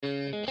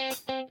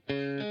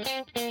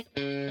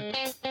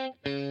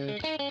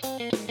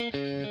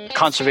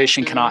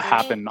conservation cannot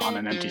happen on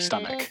an empty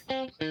stomach.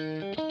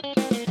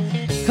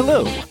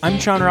 Hello, I'm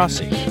John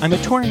Rossi. I'm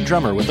a touring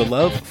drummer with a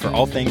love for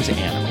all things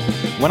animal.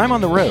 When I'm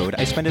on the road,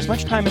 I spend as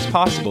much time as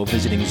possible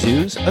visiting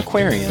zoos,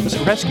 aquariums,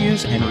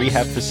 rescues, and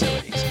rehab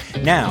facilities.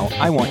 Now,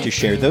 I want to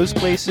share those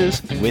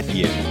places with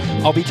you.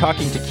 I'll be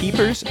talking to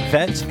keepers,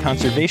 vets,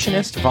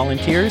 conservationists,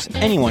 volunteers,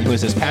 anyone who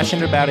is as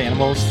passionate about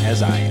animals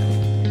as I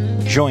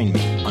am. Join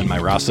me on my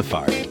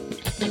Rossafari.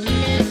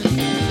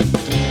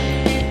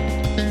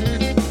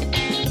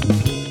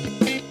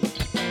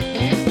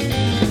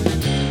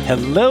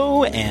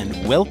 Hello and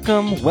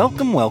welcome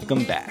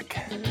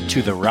back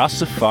to the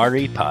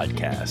Rossafari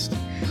podcast.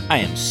 I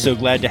am so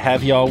glad to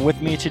have y'all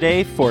with me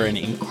today for an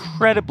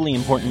incredibly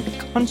important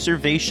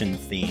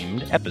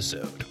conservation-themed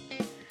episode.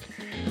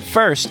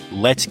 First,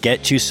 let's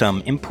get to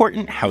some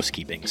important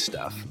housekeeping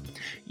stuff.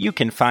 You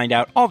can find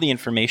out all the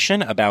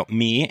information about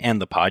me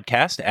and the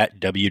podcast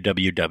at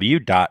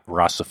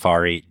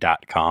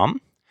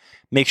www.rossafari.com.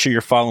 Make sure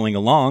you're following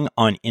along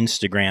on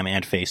Instagram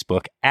and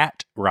Facebook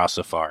at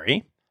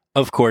Rossafari.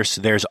 Of course,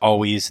 there's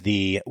always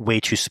the way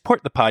to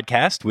support the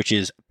podcast, which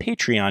is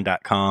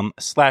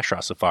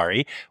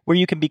patreon.com/Rossafari, where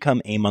you can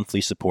become a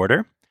monthly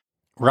supporter.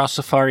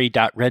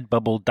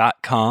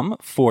 Rossafari.redbubble.com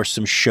for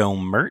some show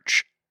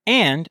merch.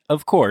 And,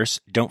 of course,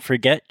 don't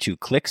forget to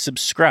click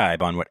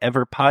subscribe on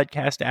whatever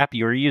podcast app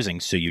you're using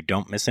so you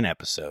don't miss an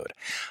episode.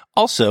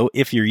 Also,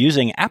 if you're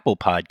using Apple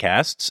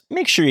Podcasts,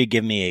 make sure you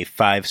give me a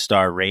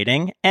 5-star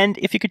rating. And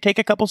if you could take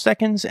a couple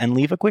seconds and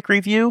leave a quick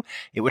review,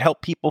 it would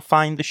help people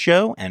find the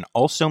show and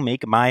also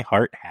make my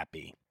heart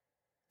happy.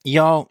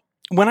 Y'all,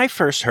 when I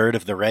first heard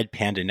of the Red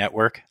Panda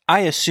Network,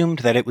 I assumed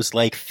that it was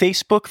like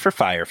Facebook for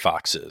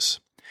firefoxes.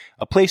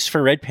 A place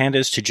for red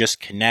pandas to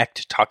just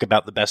connect, talk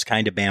about the best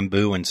kind of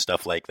bamboo and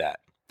stuff like that.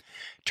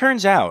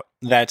 Turns out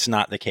that's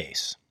not the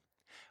case.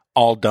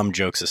 All dumb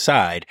jokes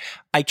aside,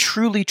 I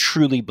truly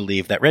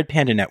believe that Red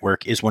Panda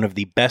Network is one of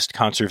the best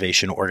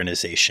conservation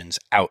organizations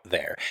out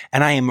there,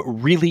 and I am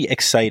really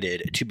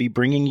excited to be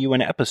bringing you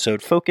an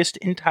episode focused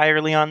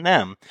entirely on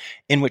them,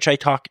 in which I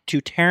talk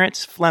to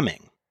Terrence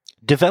Fleming,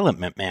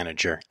 Development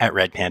Manager at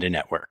Red Panda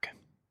Network.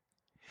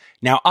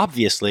 Now,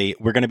 obviously,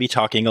 we're going to be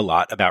talking a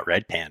lot about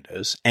red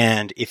pandas,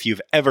 and if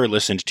you've ever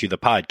listened to the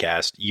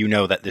podcast, you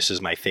know that this is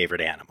my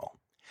favorite animal.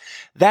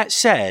 That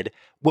said,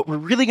 what we're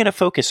really going to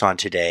focus on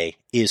today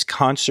is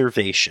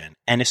conservation,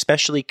 and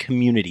especially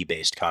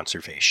community-based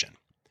conservation.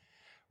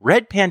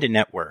 Red Panda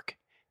Network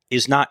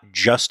is not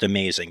just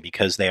amazing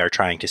because they are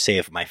trying to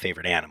save my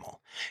favorite animal.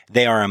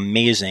 They are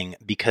amazing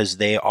because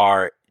they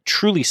are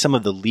truly some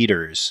of the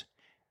leaders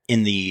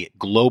in the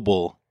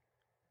global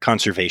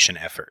conservation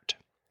effort.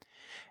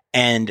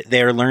 And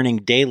they're learning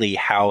daily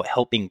how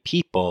helping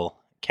people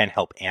can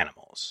help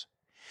animals.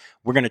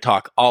 We're going to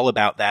talk all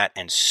about that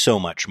and so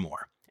much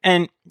more.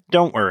 And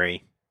don't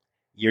worry,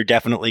 you're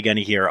definitely going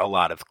to hear a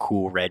lot of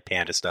cool red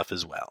panda stuff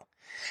as well.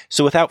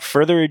 So without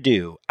further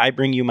ado, I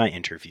bring you my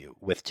interview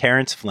with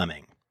Terrence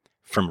Fleming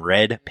from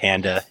Red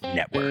Panda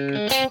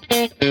Network.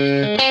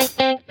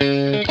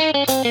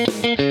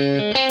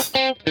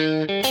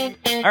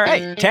 All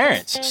right,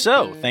 Terrence,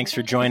 so thanks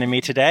for joining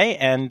me today.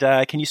 And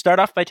can you start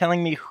off by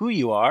telling me who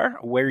you are,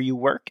 where you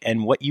work,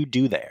 and what you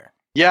do there?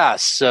 Yeah,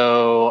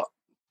 so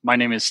my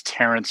name is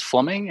Terrence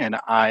Fleming, and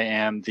I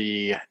am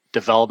the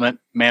development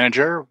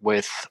manager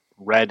with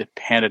Red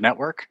Panda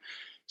Network.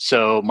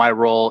 So my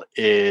role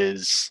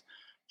is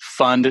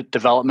fund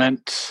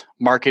development,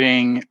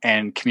 marketing,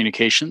 and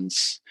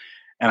communications,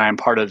 and I'm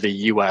part of the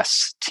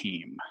U.S.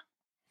 team.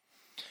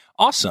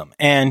 Awesome.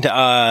 And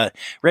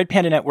Red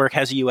Panda Network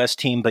has a U.S.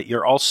 team, but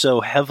you're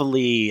also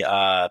heavily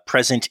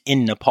present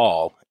in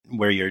Nepal,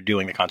 where you're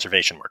doing the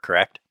conservation work,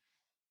 correct?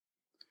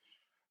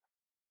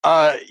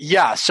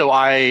 Yeah. So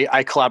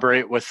I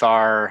collaborate with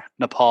our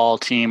Nepal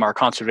team, our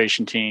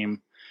conservation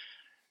team,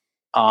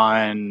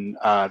 on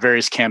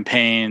various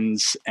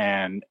campaigns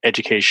and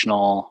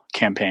educational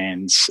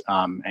campaigns,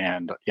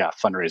 and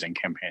fundraising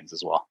campaigns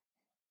as well.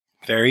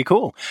 Very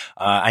cool.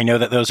 I know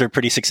that those are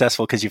pretty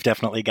successful because you've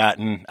definitely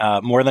gotten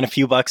more than a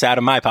few bucks out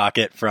of my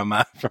pocket from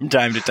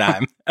time to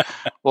time.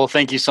 Well,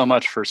 thank you so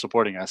much for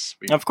supporting us.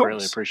 We of course.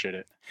 Really appreciate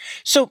it.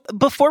 So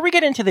before we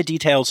get into the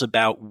details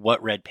about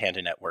what Red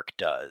Panda Network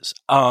does,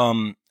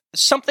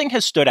 something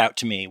has stood out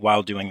to me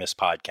while doing this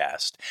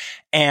podcast,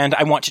 and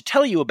I want to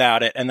tell you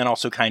about it and then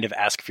also kind of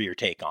ask for your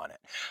take on it.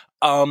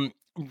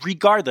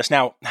 Regardless,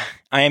 now,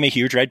 I am a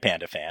huge Red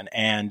Panda fan,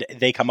 and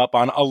they come up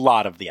on a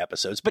lot of the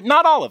episodes, but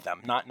not all of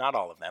them, not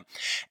all of them.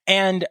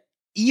 And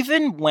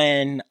even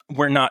when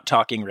we're not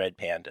talking red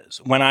pandas,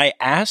 when I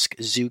ask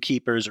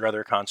zookeepers or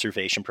other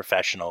conservation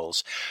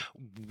professionals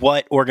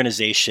what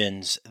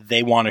organizations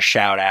they want to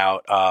shout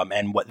out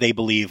and what they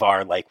believe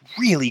are like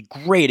really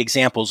great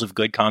examples of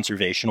good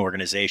conservation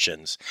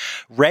organizations,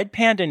 Red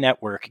Panda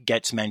Network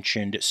gets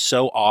mentioned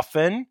so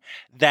often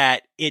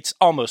that it's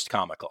almost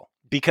comical.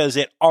 because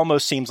it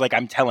almost seems like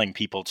I'm telling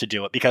people to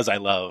do it because I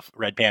love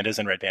Red Pandas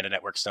and Red Panda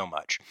Network so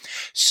much.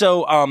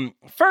 So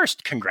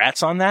first,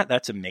 congrats on that.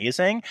 That's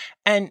amazing.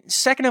 And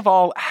second of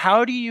all,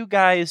 how do you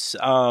guys,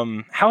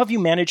 how have you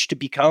managed to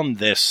become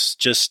this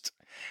just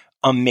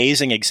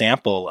amazing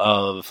example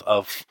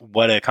of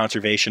what a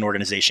conservation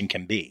organization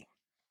can be?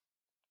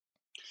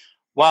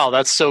 Wow,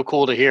 that's so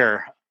cool to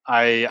hear.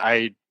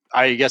 I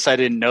guess I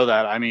didn't know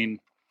that. I mean,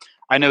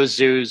 I know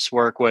zoos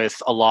work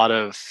with a lot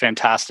of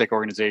fantastic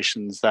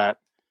organizations that,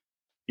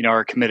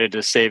 are committed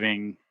to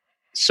saving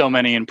so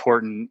many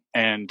important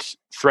and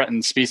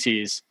threatened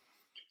species.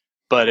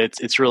 But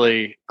it's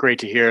really great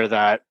to hear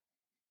that,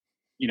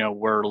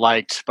 we're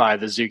liked by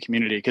the zoo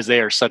community because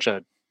they are such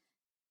a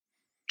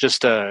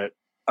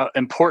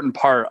important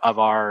part of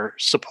our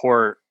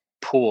support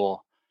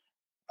pool.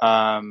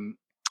 I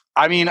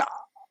mean,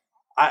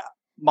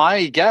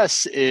 my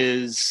guess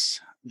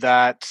is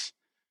that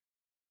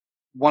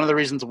one of the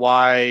reasons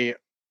why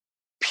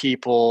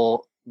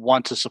people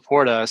want to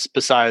support us,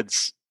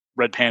 besides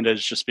Red Pandas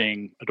just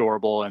being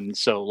adorable and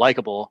so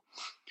likable,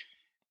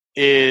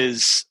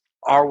 is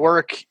our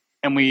work,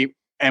 and we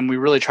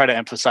really try to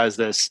emphasize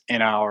this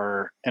in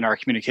our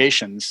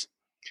communications.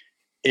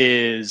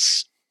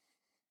 Is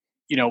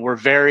we're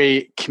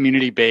very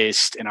community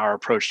based in our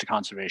approach to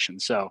conservation.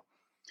 So,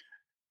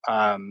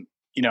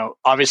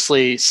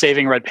 obviously,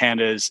 saving red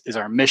pandas is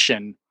our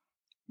mission,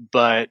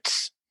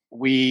 but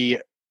we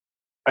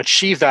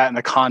achieve that in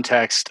the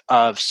context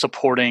of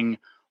supporting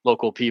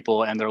local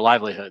people and their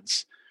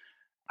livelihoods.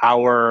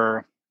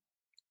 Our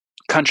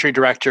country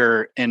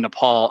director in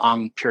Nepal,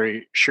 Ang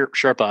Puri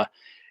Sherpa,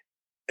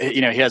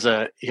 he has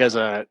a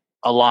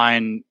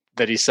line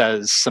that he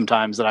says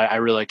sometimes that I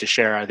really like to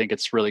share. I think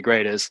it's really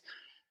great. Is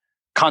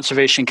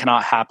conservation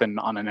cannot happen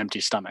on an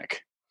empty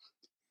stomach,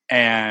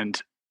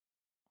 and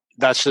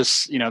that's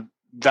just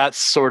that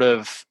sort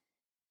of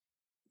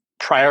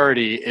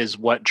priority is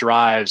what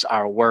drives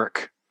our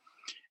work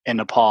in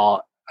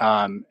Nepal.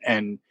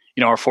 And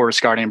our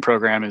Forest Guardian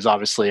program is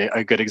obviously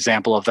a good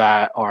example of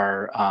that.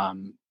 Our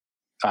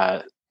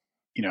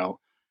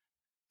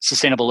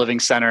Sustainable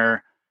Living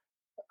Center,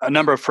 a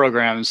number of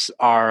programs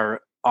are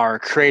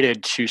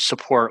created to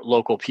support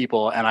local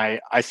people, and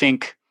I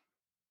think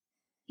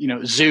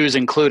zoos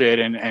included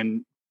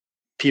and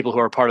people who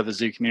are part of the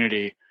zoo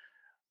community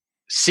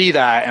see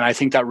that, and I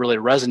think that really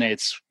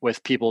resonates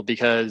with people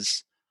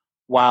because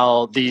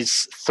while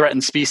these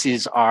threatened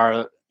species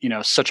are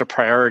such a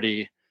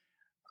priority,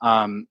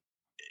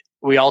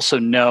 we also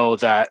know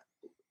that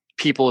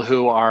people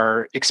who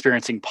are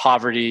experiencing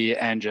poverty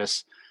and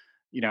just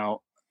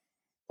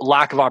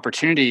lack of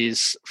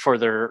opportunities for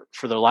their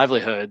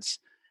livelihoods,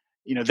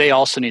 they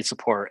also need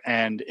support,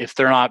 and if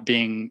they're not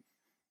being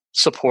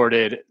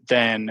supported,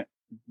 then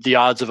the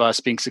odds of us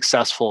being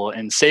successful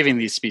in saving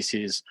these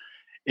species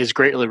is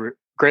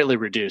greatly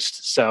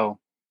reduced. So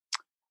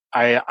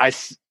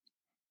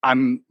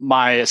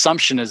my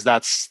assumption is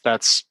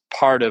that's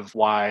part of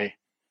why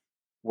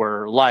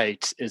we're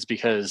liked, is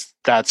because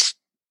that's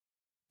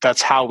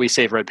how we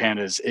save red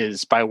pandas,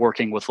 is by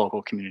working with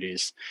local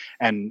communities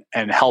and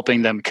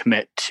helping them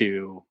commit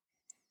to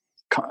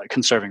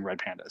conserving red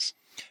pandas.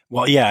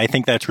 Well, yeah, I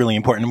think that's really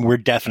important. We're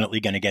definitely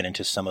going to get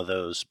into some of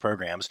those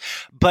programs.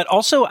 But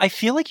also, I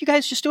feel like you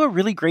guys just do a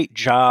really great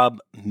job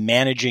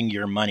managing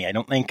your money. I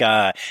don't think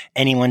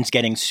anyone's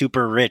getting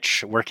super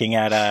rich working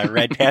at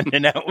Red Panda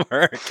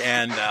Network.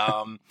 And,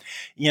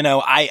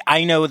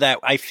 I know that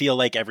I feel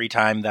like every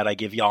time that I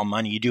give y'all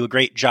money, you do a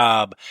great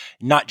job,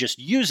 not just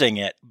using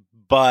it,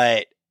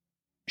 but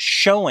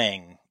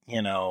showing,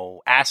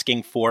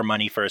 asking for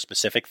money for a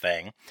specific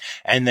thing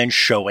and then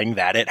showing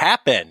that it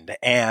happened.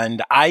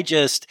 And I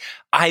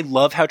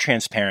love how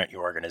transparent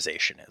your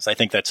organization is. I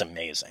think that's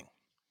amazing.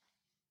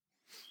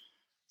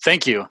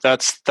 Thank you.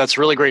 That's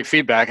really great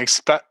feedback,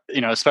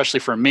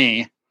 especially for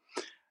me,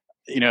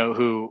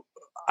 who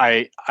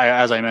I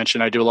as I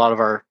mentioned, I do a lot of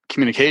our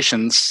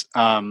communications,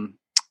 in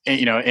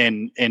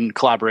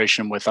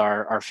collaboration with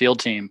our field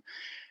team.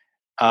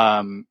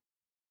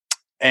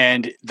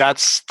 And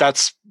that's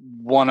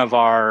one of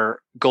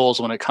our goals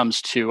when it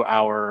comes to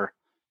our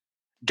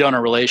donor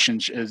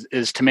relations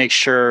is to make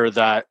sure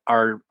that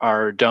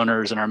our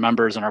donors and our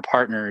members and our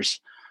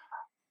partners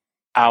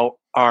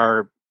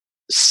are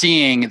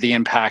seeing the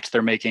impact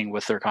they're making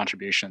with their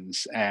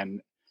contributions,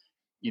 and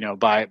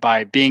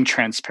by being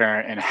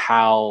transparent in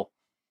how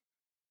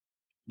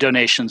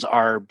donations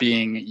are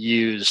being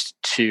used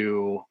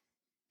to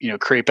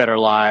create better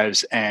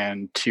lives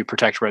and to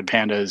protect red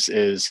pandas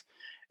is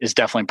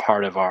definitely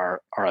part of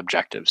our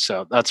objective.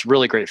 So that's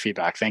really great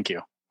feedback. Thank you.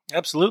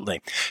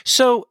 Absolutely.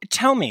 So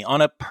tell me,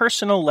 on a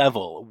personal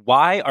level,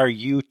 why are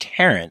you,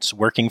 Terrence,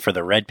 working for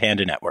the Red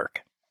Panda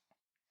Network?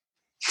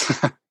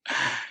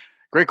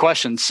 Great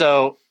question.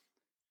 So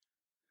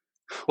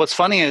what's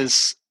funny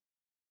is,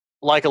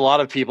 like a lot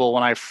of people,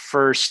 when I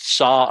first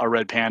saw a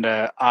red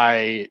panda,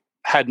 I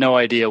had no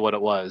idea what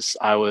it was.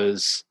 I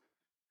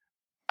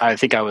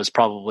think I was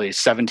probably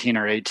 17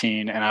 or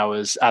 18, and I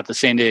was at the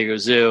San Diego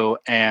Zoo,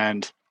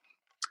 and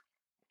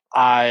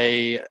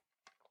I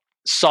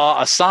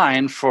saw a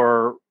sign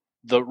for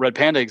the red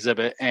panda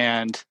exhibit,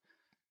 and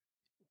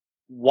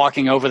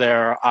walking over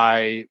there,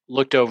 I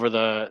looked over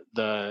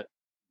the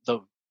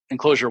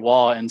enclosure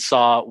wall and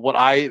saw what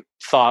I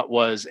thought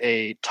was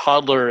a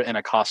toddler in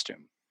a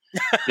costume,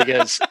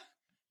 because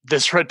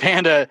this red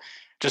panda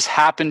just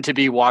happened to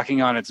be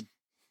walking on its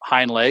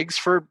hind legs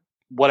for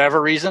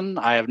whatever reason.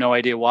 I have no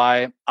idea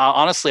why.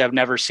 Honestly, I've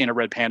never seen a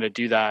red panda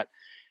do that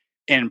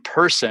in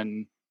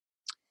person,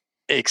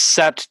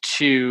 except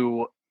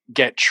to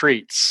get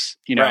treats.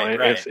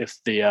 Right. If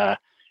the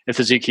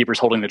zookeeper's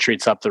holding the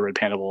treats up, the red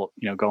panda will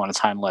go on its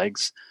hind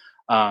legs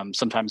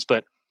sometimes.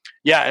 But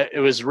yeah, it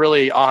was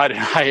really odd.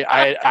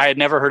 I had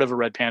never heard of a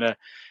red panda,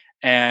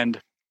 and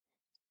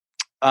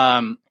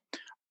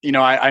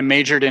I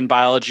majored in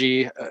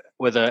biology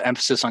with an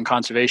emphasis on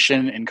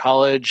conservation in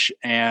college,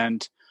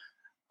 and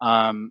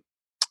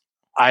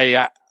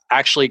I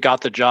actually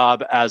got the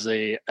job as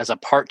a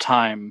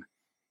part-time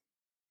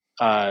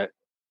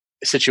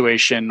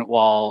situation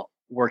while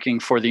working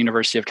for the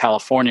University of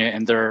California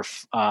in their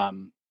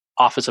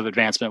Office of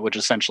Advancement, which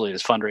essentially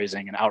is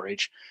fundraising and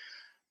outreach.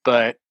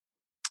 But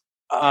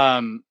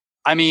I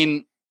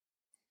mean,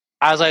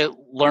 as I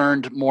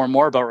learned more and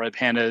more about red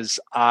pandas,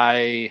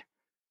 I,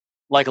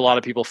 like a lot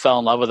of people, fell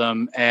in love with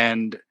them,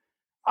 and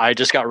I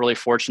just got really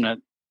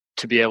fortunate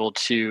to be able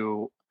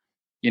to,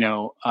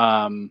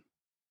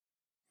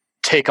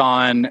 take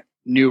on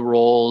new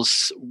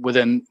roles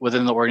within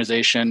the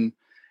organization.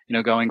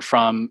 Going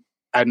from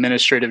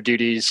administrative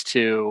duties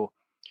to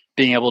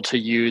being able to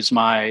use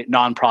my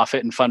nonprofit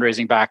and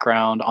fundraising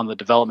background on the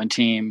development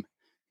team,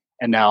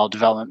 and now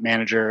development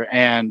manager.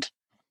 And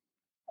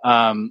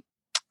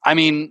I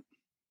mean,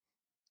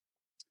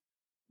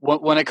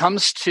 when it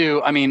comes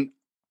to,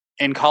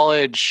 in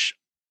college,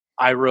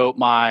 I wrote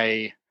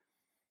my,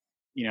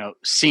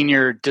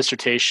 senior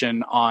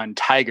dissertation on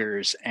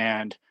tigers,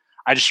 and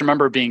I just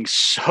remember being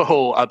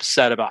so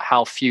upset about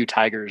how few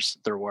tigers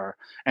there were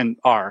and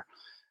are.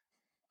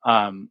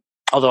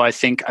 Although I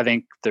think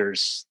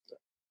there's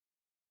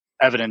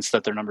evidence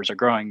that their numbers are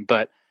growing.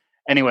 But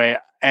anyway,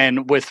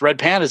 and with red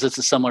pandas, it's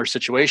a similar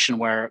situation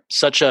where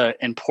such a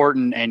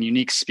important and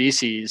unique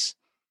species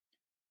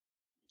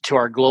to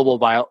our global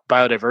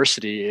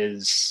biodiversity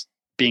is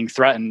being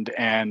threatened.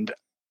 And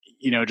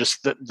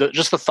just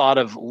the thought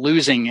of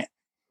losing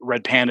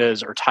red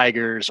pandas or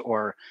tigers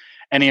or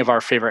any of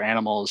our favorite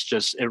animals,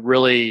 just it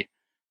really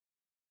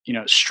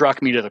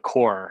struck me to the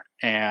core.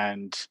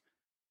 And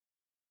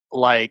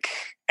like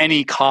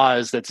any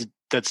cause that's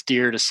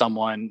dear to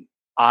someone,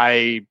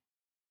 I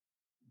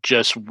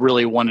just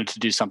really wanted to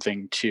do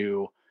something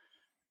to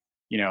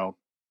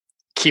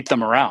keep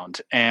them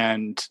around,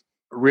 and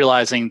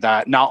realizing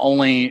that not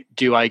only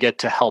do I get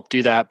to help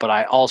do that, but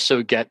I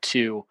also get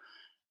to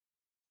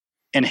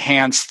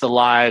enhance the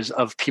lives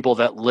of people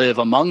that live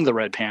among the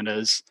red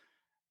pandas.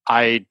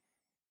 I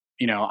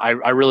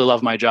really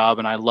love my job,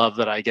 and I love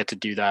that I get to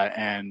do that.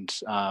 And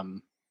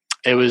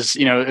it was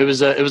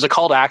a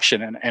call to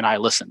action, and I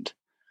listened.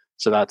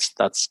 So that's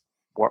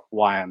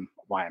why I'm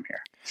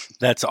here.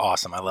 That's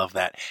awesome. I love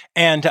that.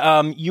 And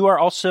you are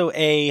also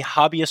a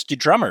hobbyist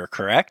drummer,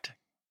 correct?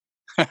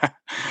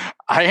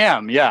 I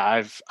am.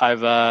 Yeah,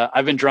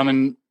 I've been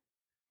drumming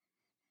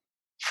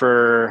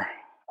for,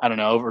 I don't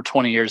know, over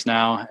 20 years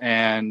now,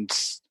 and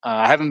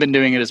I haven't been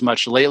doing it as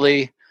much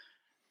lately,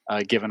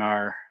 given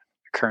our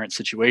current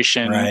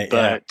situation. Right,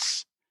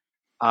 but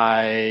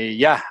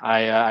yeah.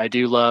 I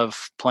do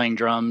love playing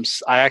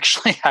drums. I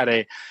actually had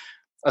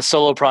a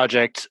solo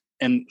project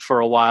for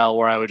a while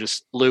where I would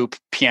just loop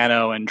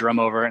piano and drum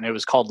over, and it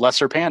was called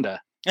Lesser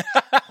Panda.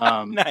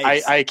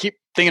 Nice. I keep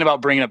thinking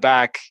about bringing it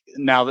back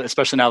now,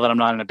 especially now that I'm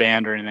not in a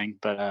band or anything.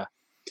 But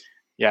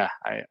yeah,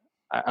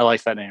 I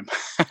like that name.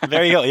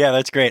 There you go. Yeah,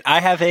 that's great. I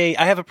have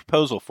a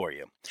proposal for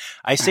you.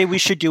 I say we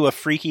should do a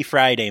Freaky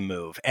Friday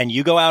move, and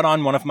you go out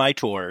on one of my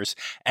tours,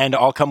 and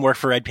I'll come work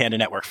for Red Panda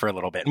Network for a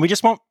little bit, and we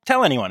just won't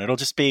tell anyone. We'll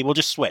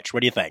just switch.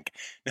 What do you think?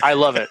 I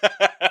love it.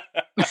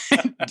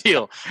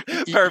 Deal.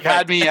 Perfect. You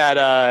had me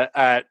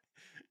at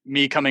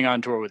me coming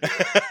on tour with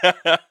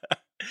you.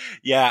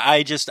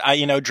 Yeah,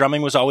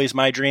 drumming was always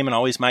my dream and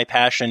always my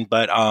passion.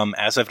 But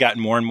as I've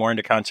gotten more and more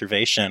into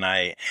conservation,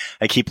 I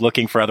keep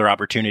looking for other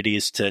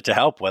opportunities to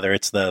help, whether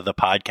it's the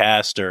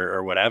podcast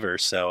or whatever.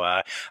 So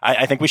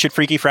I think we should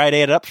Freaky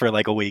Friday it up for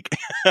like a week.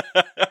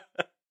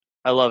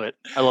 I love it.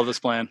 I love this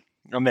plan.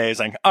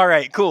 Amazing. All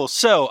right, cool.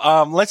 So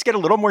let's get a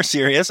little more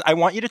serious. I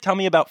want you to tell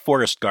me about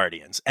Forest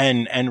Guardians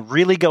and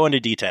really go into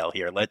detail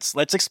here. Let's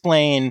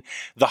explain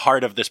the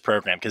heart of this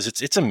program, because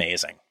it's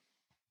amazing.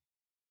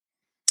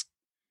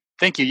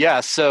 Thank you. Yeah.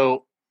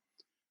 So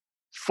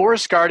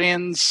Forest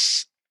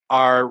Guardians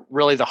are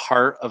really the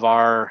heart of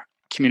our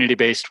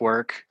community-based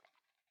work.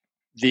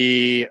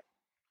 The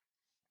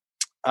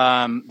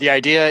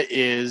idea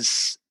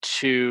is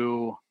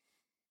to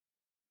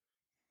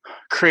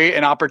create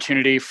an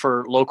opportunity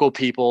for local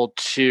people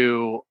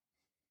to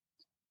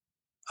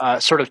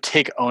sort of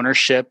take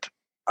ownership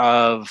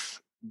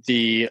of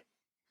the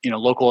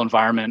local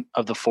environment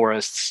of the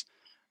forests,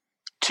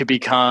 to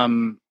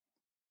become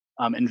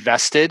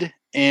invested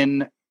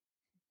in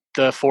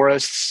the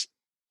forests.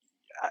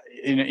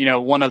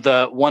 One of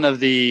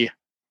the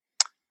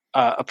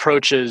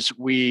approaches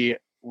we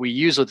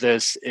use with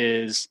this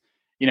is,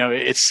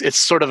 it's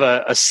sort of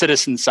a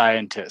citizen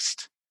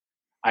scientist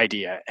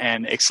idea,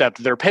 and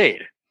except they're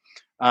paid.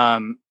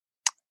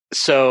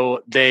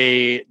 So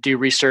they do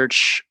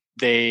research,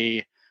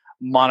 they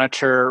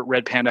monitor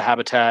red panda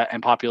habitat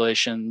and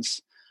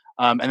populations,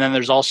 and then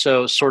there's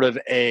also sort of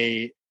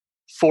a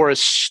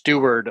forest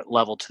steward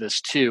level to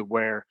this too,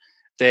 where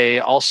they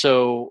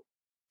also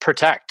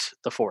protect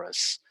the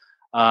forests.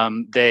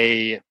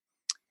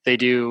 They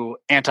do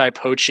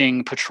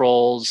anti-poaching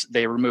patrols.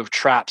 They remove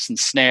traps and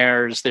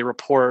snares. They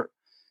report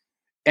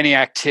any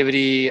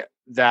activity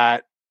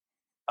that,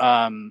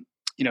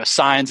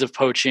 signs of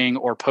poaching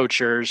or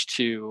poachers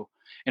to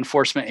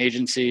enforcement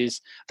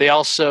agencies. They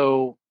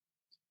also,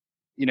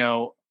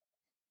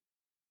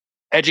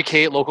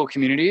 educate local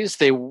communities.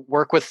 They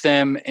work with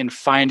them in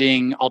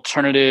finding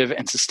alternative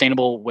and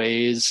sustainable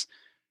ways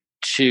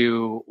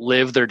to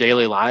live their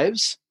daily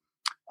lives.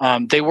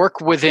 They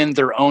work within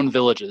their own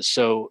villages,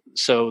 so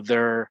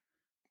they're,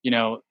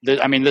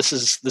 this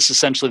is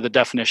essentially the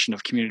definition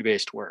of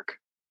community-based work.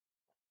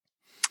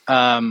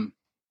 Our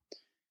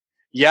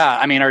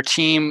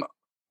team,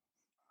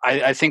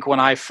 I think when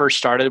I first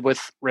started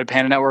with Red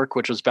Panda Network,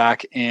 which was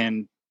back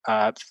in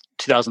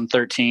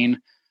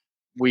 2013,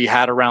 we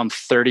had around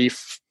 30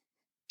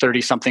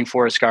 something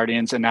forest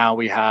guardians, and now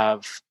we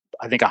have,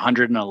 I think,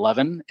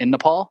 111 in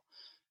Nepal.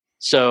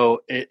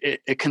 So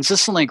it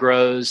consistently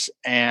grows,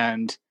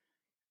 and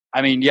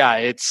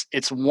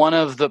it's one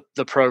of the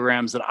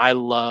programs that I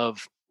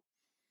love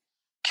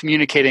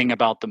communicating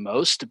about the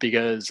most,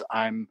 because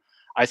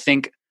I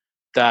think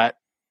that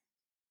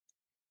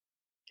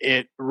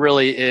it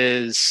really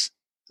is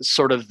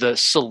sort of the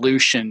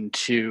solution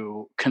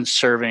to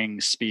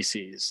conserving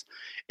species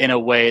in a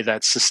way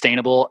that's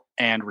sustainable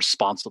and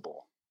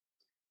responsible.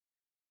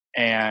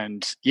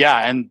 And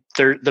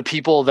the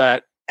people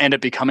that end up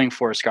becoming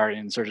forest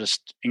guardians are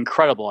just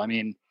incredible. I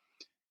mean,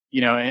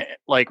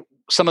 like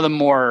some of the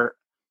more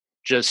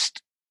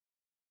just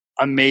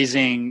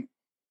amazing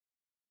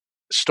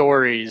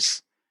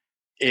stories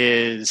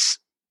is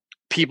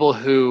people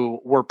who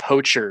were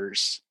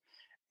poachers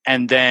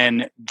and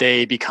then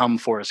they become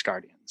forest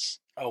guardians.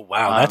 Oh,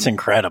 wow. That's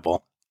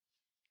incredible.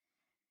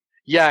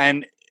 Yeah.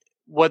 And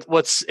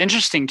what's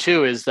interesting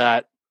too is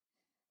that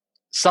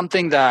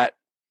something that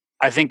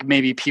I think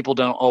maybe people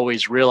don't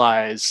always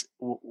realize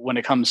when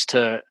it comes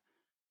to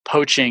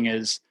poaching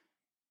is,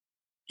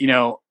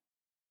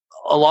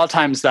 a lot of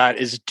times that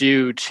is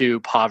due to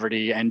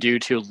poverty and due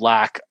to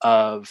lack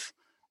of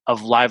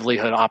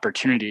livelihood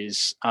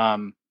opportunities.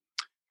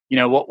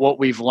 What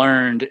we've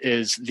learned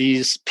is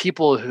these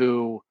people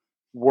who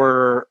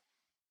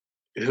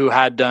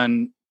had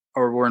done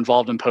or were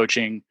involved in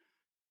poaching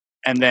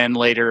and then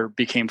later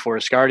became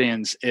forest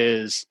guardians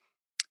is,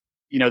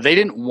 they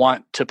didn't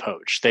want to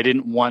poach. They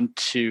didn't want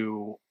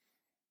to,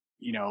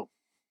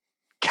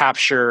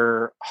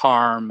 capture,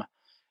 harm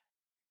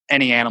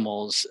any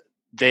animals.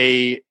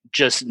 They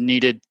just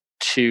needed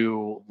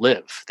to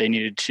live. They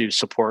needed to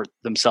support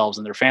themselves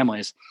and their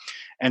families.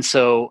 And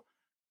so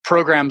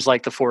programs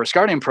like the Forest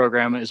Guardian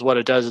program is what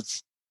it does.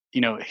 It's,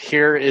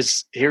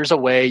 here's a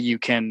way you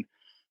can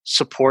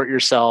support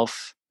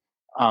yourself,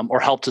 or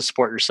help to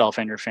support yourself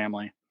and your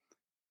family.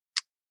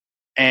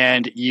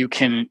 And you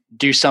can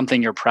do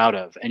something you're proud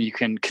of, and you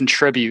can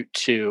contribute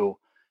to,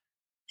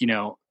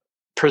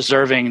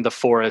 preserving the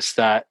forest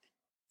that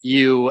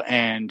you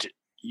and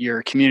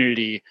your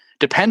community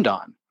depend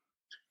on.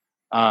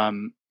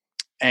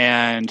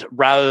 And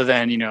rather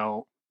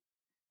than,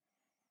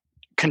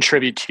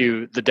 contribute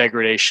to the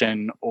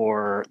degradation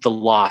or the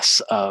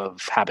loss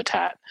of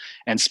habitat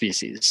and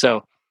species.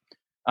 So,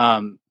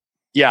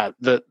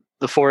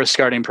 the Forest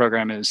Guardian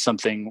program is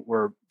something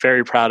we're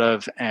very proud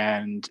of,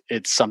 and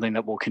it's something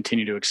that will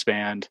continue to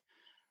expand.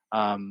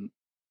 And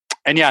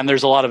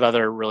there's a lot of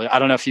other I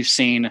don't know if you've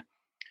seen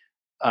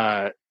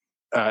Gujan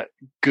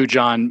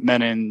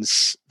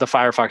Menon's The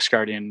Firefox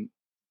Guardian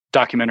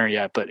documentary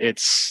yet, but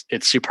it's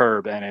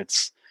superb, and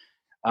it's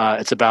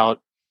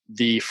about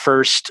the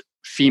first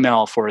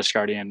female forest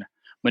guardian,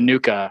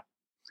 Manuka,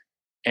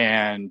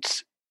 and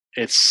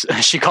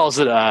she calls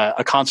it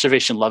a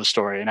conservation love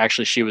story. And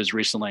actually, she was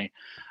recently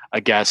a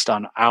guest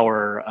on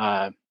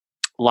our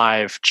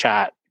live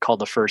chat called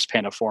the First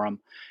Panda Forum,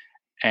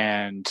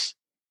 and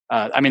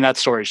that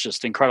story is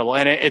just incredible.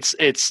 And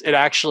it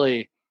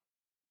actually,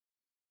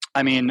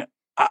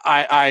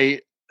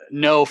 I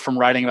know from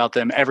writing about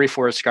them, every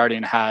forest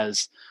guardian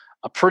has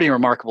a pretty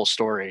remarkable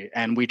story,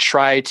 and we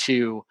try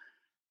to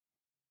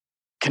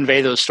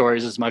convey those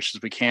stories as much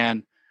as we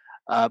can.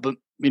 But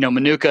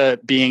Manuka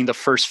being the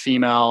first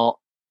female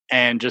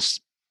and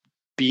just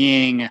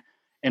being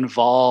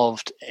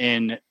involved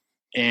in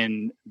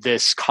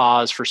this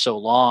cause for so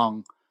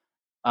long,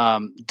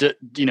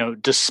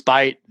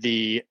 despite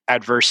the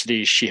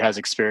adversity she has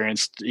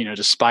experienced,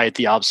 despite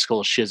the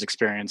obstacles she has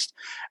experienced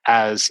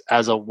as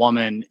a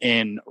woman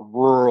in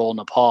rural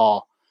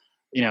Nepal,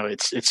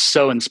 it's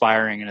so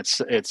inspiring, and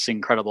it's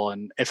incredible.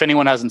 And if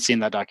anyone hasn't seen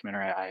that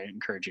documentary, I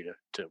encourage you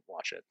to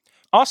watch it.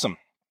 Awesome.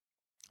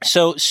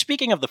 So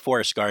speaking of the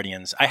Forest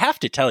Guardians, I have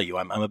to tell you,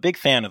 I'm a big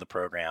fan of the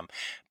program,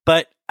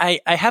 but I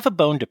have a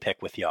bone to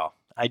pick with y'all.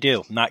 I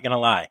do, not going to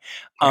lie.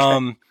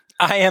 Okay.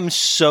 I am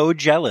so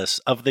jealous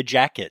of the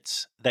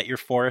jackets that your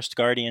Forest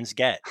Guardians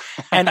get.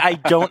 And I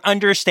don't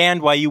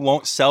understand why you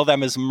won't sell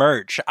them as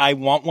merch. I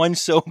want one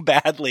so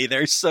badly.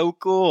 They're so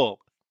cool.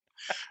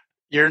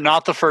 You're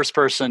not the first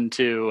person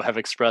to have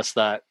expressed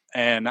that.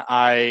 And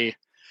I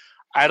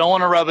don't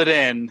want to rub it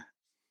in,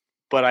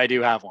 but I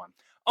do have one.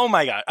 Oh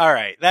my God. All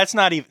right. That's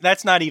not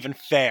even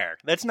fair.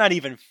 That's not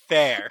even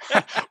fair.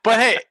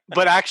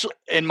 but actually,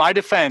 in my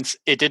defense,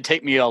 it did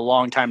take me a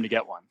long time to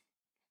get one.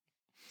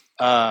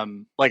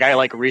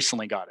 I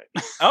recently got it.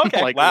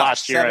 Okay. Wow.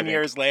 Last year, 7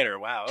 years later.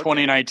 Wow. Okay.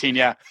 2019.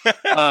 Yeah.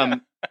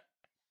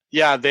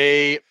 Yeah.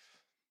 They,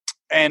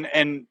 and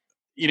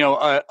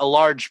a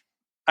large,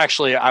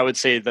 actually, I would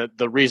say that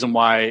the reason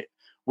why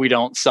we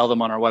don't sell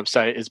them on our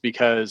website is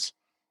because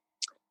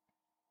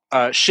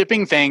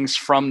shipping things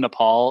from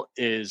Nepal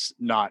is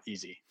not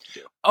easy to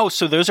do. Oh,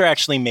 so those are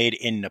actually made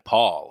in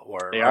Nepal,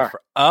 They are.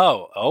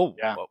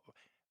 Yeah. Well,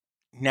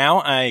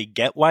 now I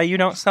get why you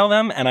don't sell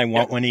them, and I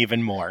want one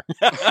even more.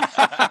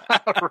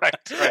 Right.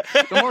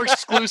 The more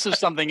exclusive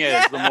something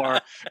is, the more.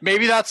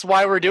 Maybe that's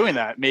why we're doing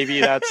that.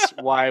 Maybe that's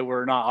why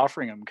we're not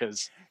offering them,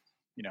 because,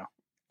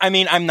 I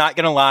mean, I'm not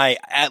going to lie.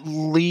 At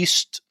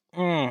least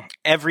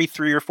every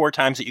 3 or 4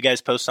 times that you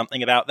guys post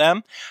something about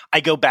them, I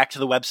go back to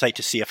the website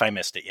to see if I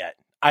missed it yet.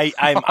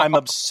 I'm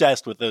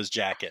obsessed with those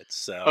jackets.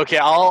 So okay,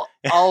 I'll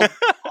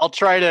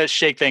try to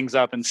shake things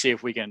up and see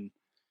if we can.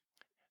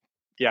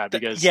 Yeah,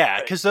 because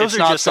those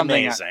are just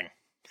amazing.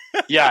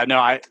 Yeah, no,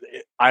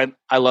 I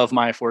love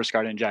my Forest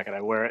Guardian jacket.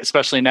 I wear it,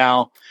 especially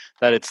now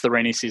that it's the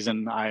rainy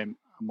season. I'm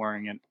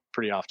wearing it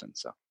pretty often.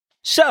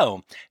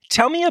 So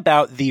tell me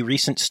about the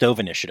recent stove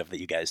initiative that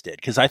you guys did,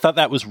 because I thought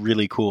that was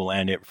really cool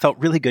and it felt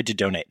really good to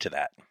donate to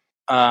that.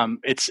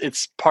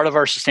 It's part of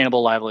our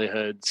Sustainable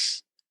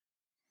Livelihoods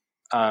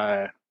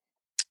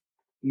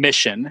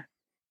mission.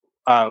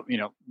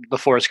 The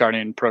Forest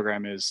Guardian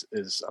program is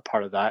a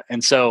part of that,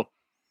 and so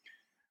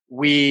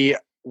we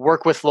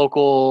work with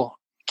local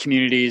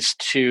communities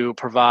to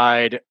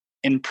provide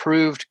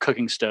improved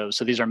cooking stoves.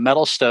 So these are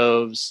metal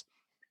stoves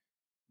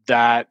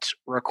that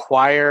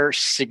require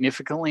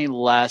significantly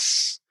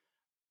less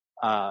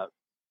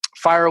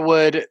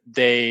firewood.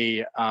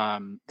 They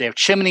have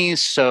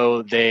chimneys,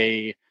 so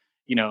they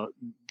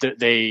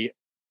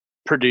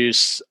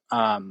produce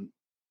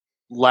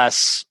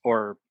less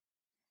or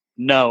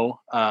no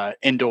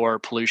indoor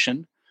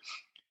pollution.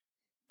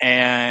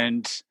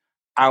 And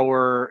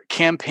our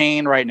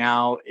campaign right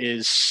now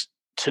is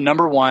to,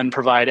 number one,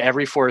 provide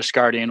every Forest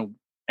Guardian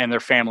and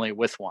their family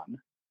with one.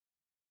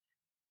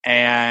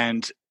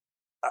 And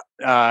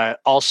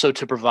also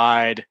to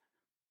provide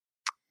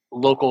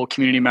local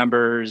community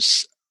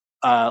members,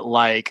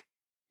 like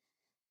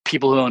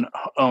people who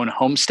own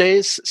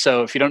homestays.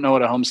 So if you don't know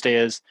what a homestay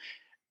is,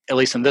 at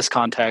least in this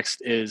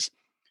context, is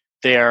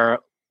they're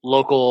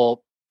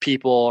local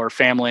people or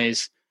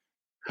families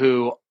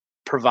who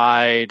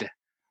provide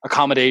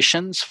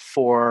accommodations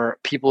for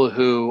people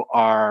who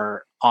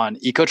are on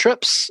eco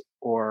trips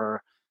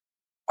or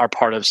are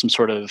part of some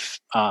sort of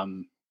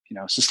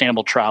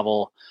sustainable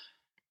travel,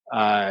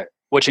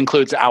 which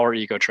includes our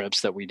eco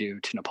trips that we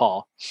do to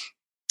Nepal.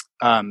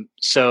 And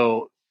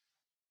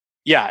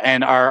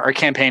our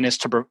campaign is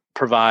to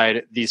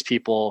provide these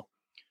people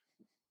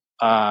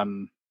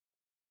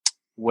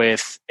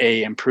with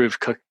a improved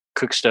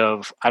cook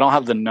stove. I don't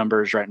have the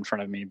numbers right in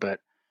front of me,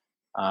 but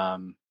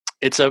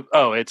it's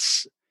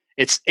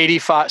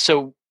 85.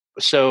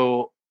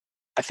 So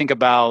I think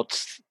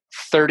about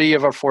 30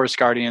 of our Forest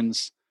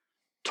Guardians,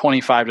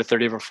 25 to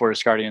 30 of our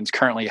Forest Guardians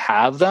currently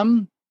have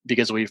them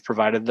because we've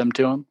provided them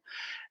to them.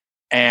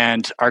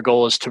 And our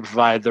goal is to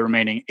provide the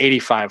remaining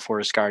 85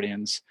 Forest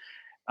Guardians,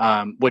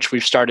 which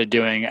we've started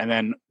doing. And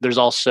then there's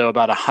also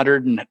about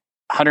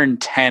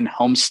 110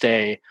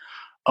 homestay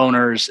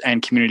owners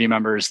and community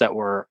members that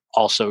we're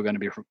also going to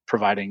be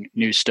providing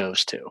new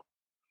stoves to.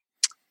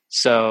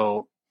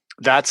 So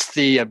that's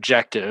the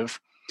objective.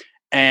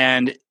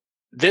 And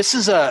this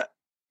is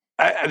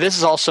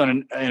also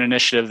an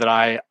initiative that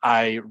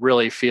I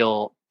really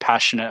feel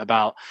passionate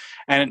about.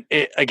 And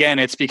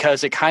it's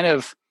because it kind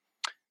of,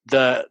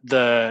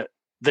 the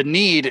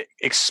need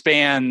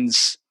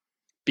expands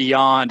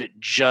beyond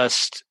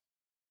just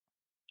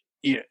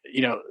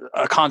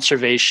a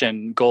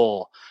conservation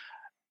goal.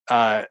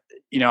 I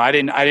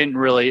didn't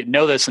really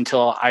know this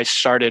until I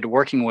started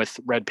working with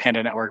Red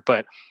Panda Network,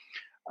 but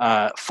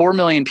 4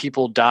 million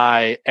people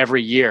die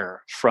every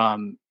year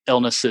from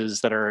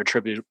illnesses that are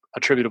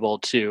attributable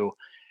to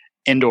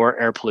indoor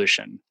air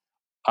pollution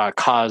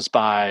caused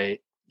by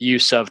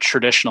use of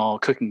traditional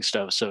cooking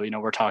stoves. So,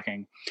 we're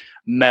talking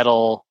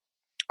metal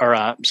or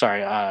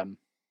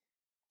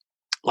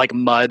like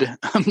mud,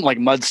 like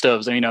mud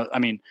stoves.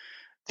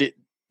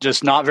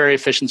 Just not very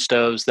efficient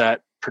stoves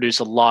that produce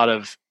a lot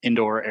of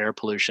indoor air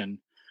pollution.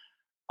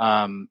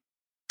 Um,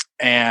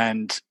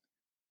 and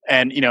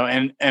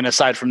and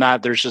aside from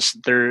that, there's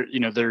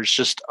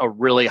just a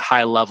really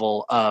high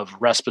level of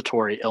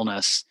respiratory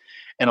illness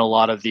in a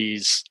lot of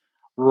these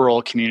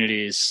rural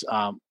communities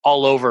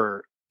all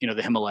over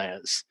the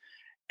Himalayas.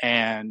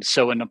 And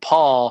so in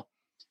Nepal,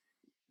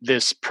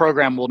 this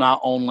program will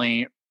not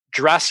only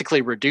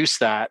drastically reduce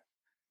that,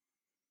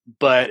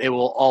 but it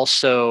will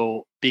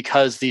also,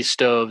 because these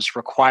stoves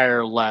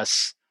require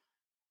less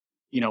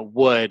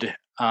wood,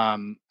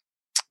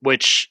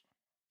 which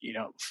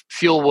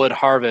fuel wood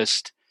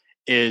harvest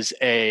is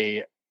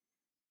a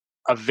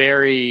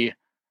very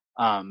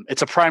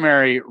it's a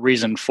primary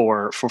reason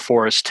for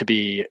forests to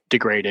be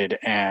degraded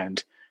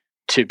and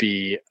to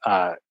be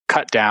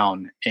cut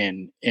down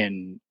in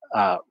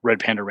red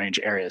panda range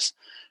areas.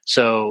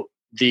 So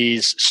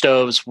these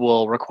stoves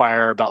will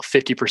require about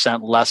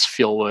 50% less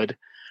fuel wood.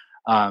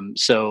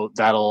 So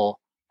that'll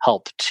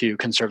help to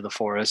conserve the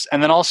forest.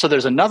 And then also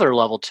there's another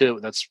level too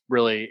that's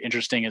really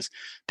interesting, is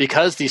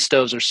because these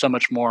stoves are so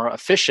much more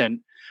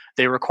efficient,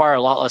 they require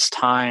a lot less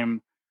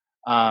time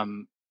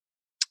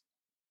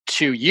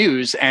to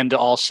use and to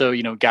also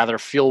gather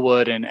fuel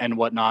wood and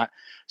whatnot.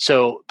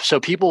 So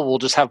people will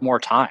just have more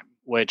time,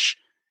 which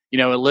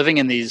living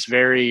in these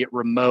very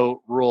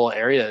remote rural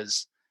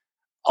areas,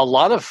 a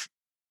lot of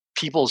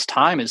people's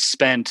time is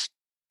spent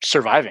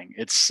surviving.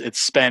 It's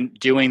spent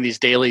doing these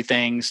daily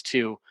things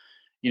to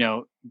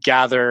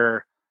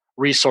gather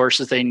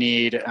resources they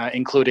need,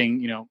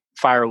 including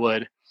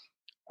firewood,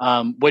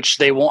 which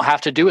they won't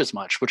have to do as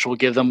much, which will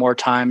give them more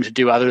time to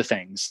do other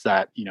things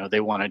that they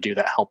want to do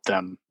that help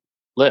them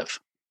live.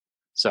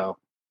 So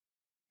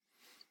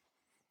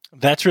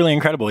that's really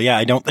incredible. Yeah,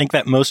 I don't think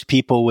that most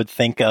people would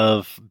think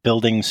of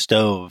building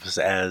stoves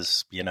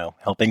as,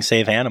 helping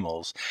save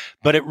animals,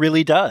 but it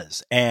really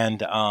does.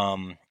 And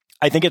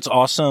I think it's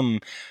awesome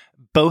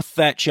both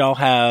that y'all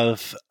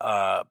have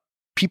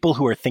people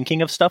who are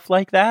thinking of stuff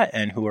like that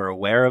and who are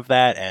aware of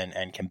that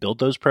and can build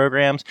those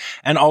programs.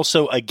 And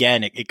also,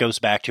 again, it goes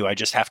back to, I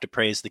just have to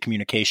praise the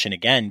communication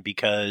again,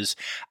 because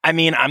I'm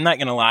not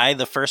going to lie.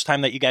 The first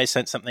time that you guys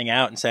sent something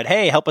out and said,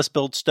 hey, help us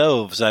build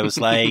stoves, I was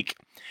like,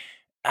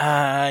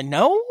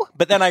 no,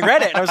 but then I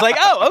read it and I was like,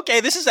 oh,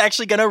 okay, this is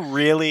actually going to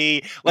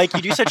really,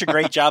 you do such a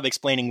great job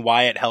explaining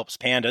why it helps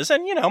pandas,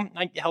 and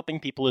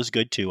helping people is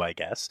good too, I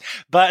guess,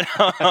 but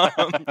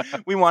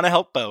we want to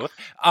help both.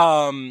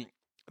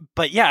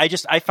 But yeah,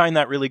 I find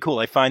that really cool.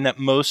 I find that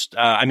most,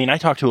 I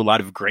talk to a lot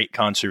of great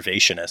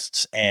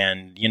conservationists,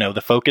 and,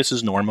 the focus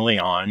is normally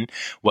on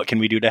what can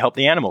we do to help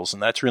the animals,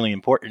 and that's really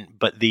important.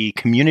 But the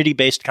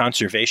community-based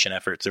conservation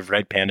efforts of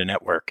Red Panda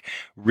Network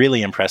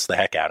really impress the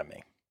heck out of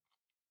me.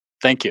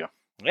 Thank you.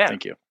 Yeah.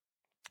 Thank you.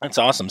 That's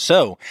awesome.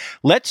 So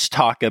let's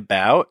talk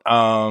about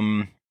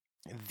the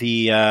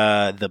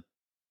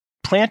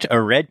Plant a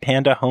Red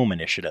Panda Home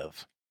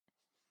initiative.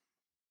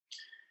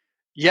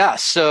 Yeah,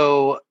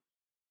 so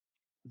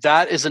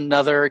that is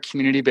another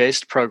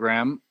community-based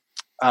program.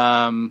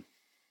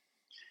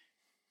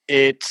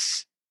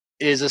 It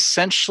is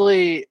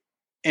essentially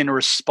in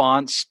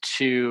response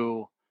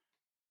to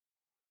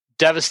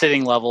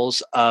devastating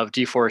levels of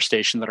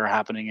deforestation that are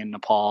happening in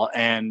Nepal,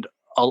 and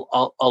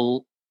a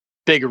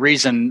big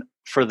reason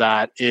for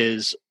that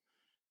is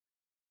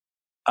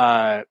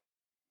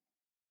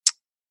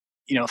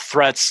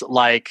threats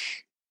like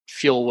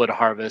fuel wood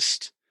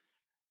harvest,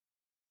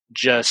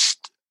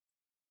 just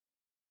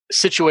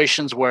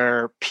situations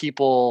where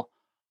people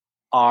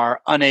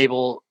are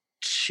unable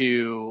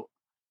to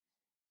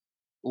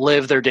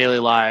live their daily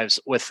lives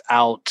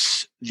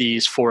without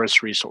these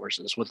forest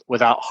resources,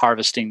 without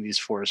harvesting these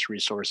forest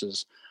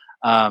resources.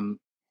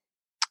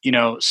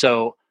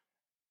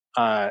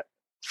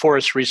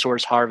 Forest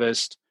resource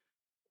harvest,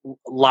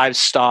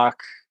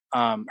 livestock,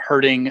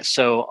 herding.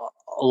 So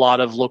a lot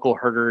of local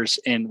herders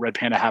in red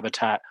panda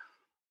habitat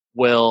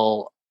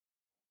will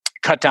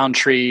cut down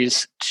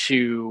trees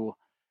to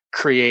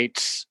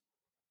create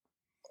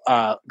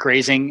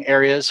grazing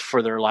areas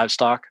for their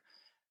livestock.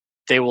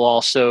 They will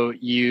also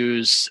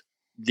use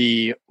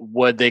the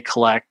wood they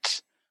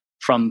collect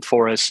from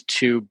forests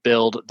to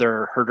build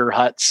their herder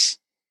huts.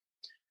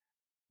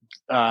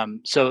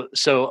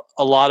 So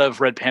a lot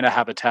of red panda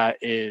habitat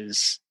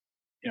is,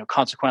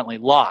 consequently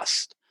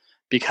lost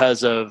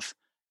because of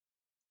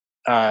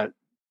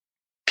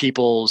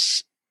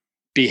people's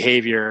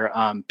behavior,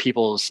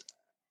 people's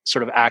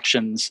sort of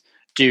actions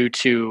due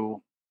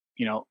to,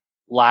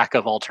 lack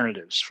of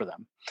alternatives for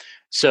them.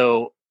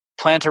 So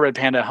Plant a Red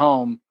Panda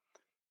Home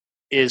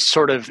is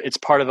it's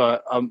part of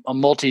a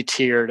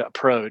multi-tiered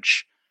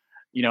approach.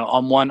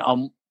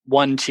 On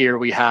one tier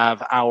we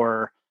have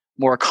our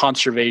more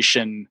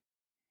conservation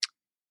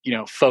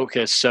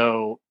focus.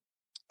 So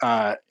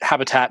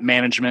habitat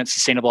management,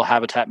 sustainable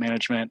habitat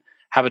management,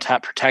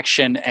 habitat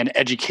protection, and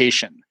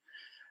education.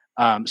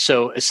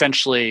 So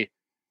essentially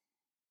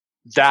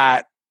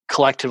that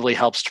collectively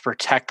helps to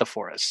protect the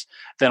forests.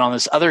 Then on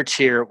this other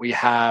tier, we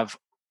have,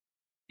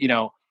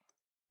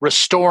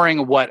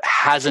 restoring what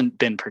hasn't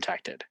been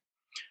protected.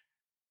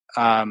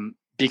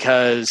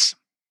 Because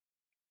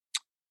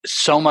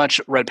so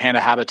much red panda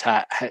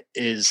habitat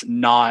is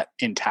not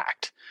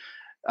intact.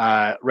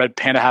 Red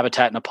panda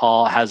habitat in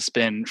Nepal has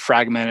been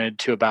fragmented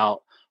to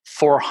about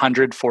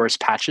 400 forest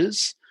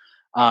patches.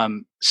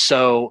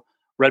 So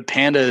red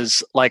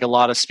pandas, like a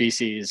lot of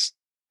species,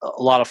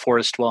 a lot of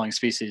forest dwelling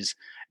species,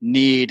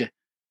 need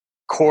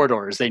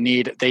corridors. They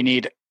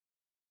need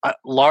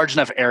large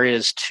enough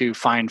areas to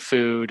find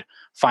food,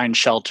 find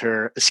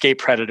shelter, escape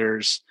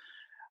predators.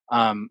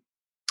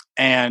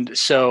 And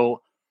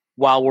so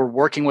while we're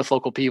working with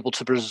local people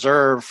to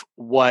preserve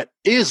what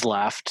is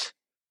left,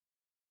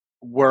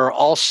 we're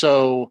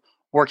also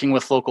working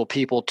with local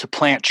people to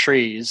plant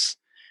trees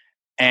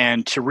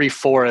and to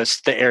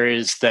reforest the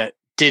areas that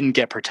didn't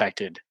get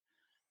protected.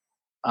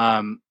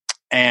 And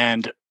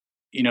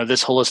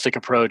this holistic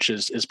approach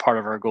is part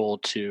of our goal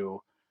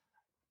to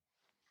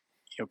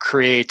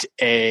create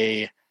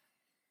a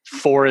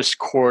forest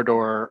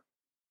corridor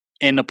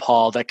in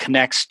Nepal that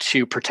connects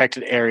to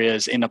protected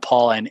areas in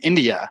Nepal and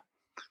India.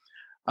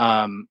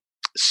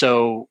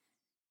 So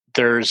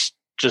there's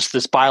just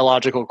this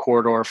biological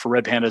corridor for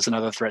red pandas and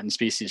other threatened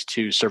species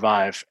to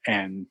survive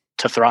and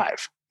to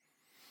thrive.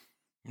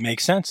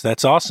 Makes sense.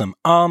 That's awesome.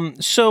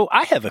 So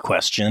I have a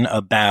question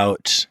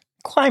about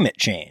climate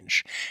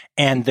change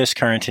and this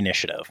current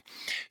initiative.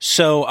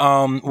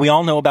 So we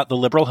all know about the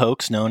liberal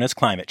hoax known as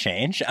climate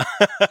change.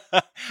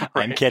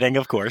 I'm kidding,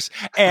 of course.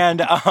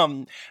 And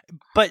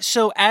but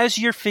so as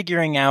you're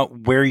figuring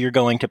out where you're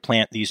going to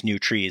plant these new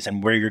trees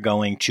and where you're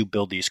going to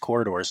build these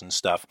corridors and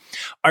stuff,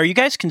 are you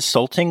guys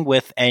consulting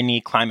with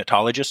any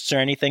climatologists or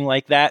anything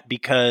like that?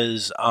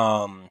 Because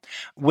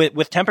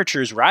with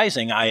temperatures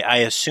rising, I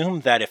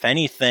assume that if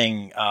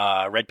anything,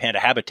 red panda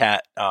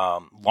habitat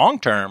long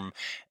term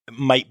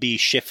might be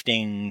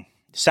shifting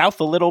south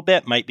a little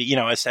bit, might be,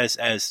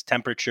 as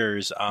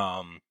temperatures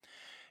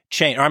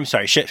change, or I'm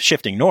sorry,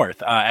 shifting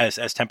north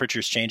as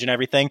temperatures change and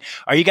everything.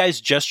 Are you guys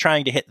just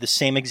trying to hit the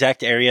same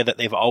exact area that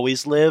they've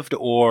always lived,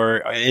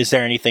 or is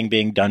there anything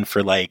being done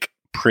for like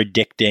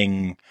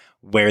predicting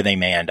where they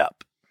may end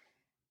up?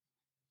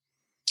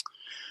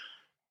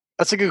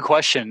 That's a good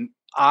question.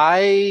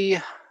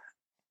 I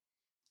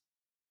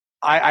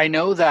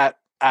know that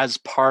as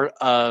part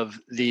of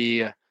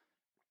the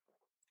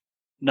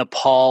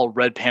Nepal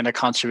Red Panda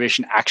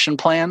Conservation Action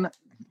Plan,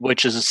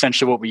 which is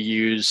essentially what we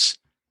use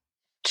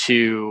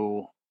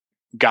to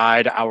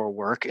guide our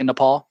work in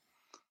Nepal.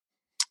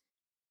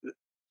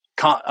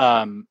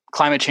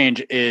 Climate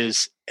change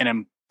is an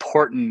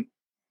important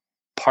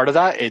part of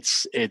that.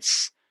 It's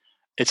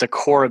a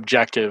core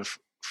objective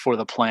for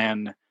the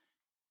plan.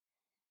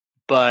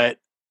 But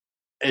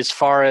as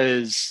far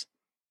as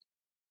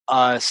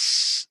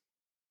us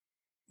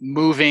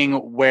moving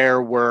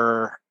where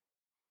we're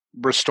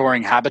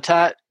restoring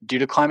habitat due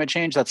to climate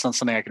change, that's not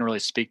something I can really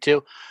speak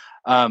to.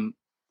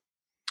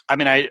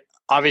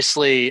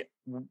 Obviously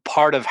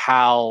part of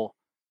how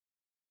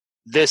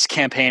this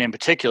campaign in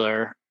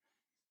particular,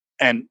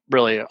 and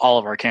really all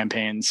of our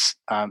campaigns,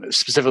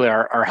 specifically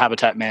our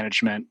habitat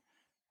management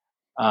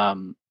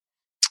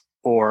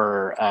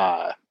or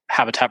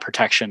habitat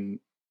protection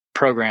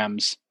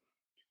programs,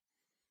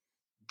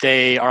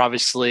 they are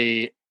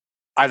obviously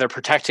either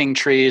protecting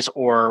trees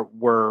or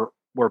we're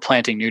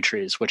planting new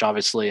trees, which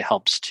obviously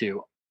helps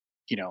to,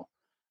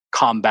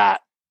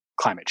 combat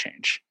climate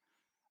change.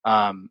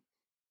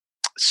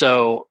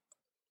 So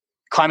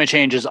climate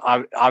change is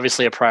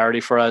obviously a priority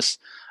for us.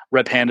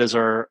 Red pandas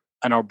are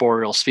an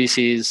arboreal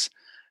species,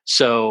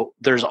 so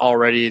there's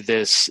already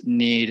this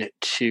need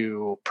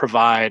to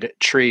provide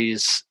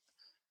trees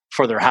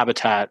for their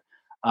habitat.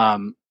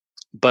 But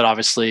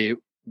obviously,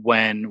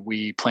 when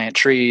we plant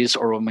trees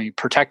or when we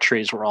protect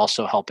trees, we're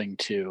also helping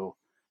to,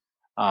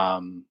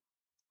 among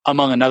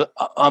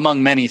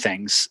many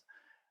things,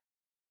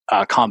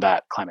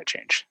 combat climate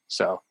change.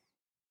 So,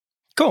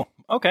 cool.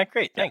 Okay,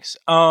 great. Thanks.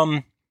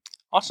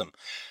 Awesome.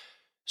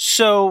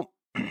 So,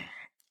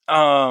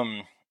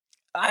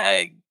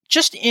 I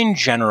just in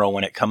general,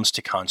 when it comes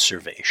to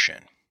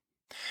conservation,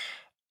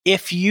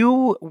 if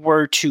you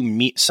were to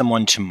meet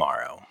someone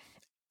tomorrow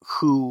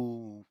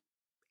who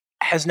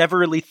has never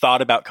really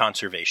thought about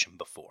conservation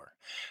before,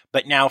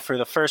 but now for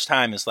the first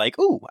time is like,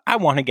 ooh, I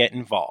want to get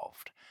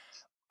involved,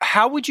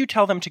 how would you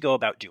tell them to go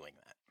about doing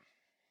that?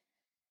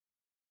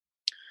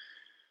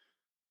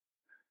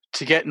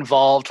 To get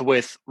involved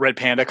with red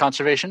panda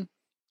conservation?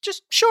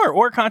 Just sure,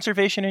 or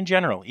conservation in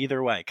general,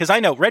 either way. Because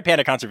I know Red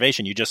Panda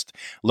Conservation, you just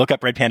look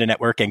up Red Panda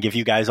Network and give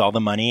you guys all the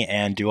money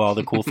and do all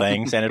the cool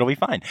things and it'll be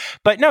fine.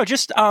 But no,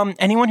 just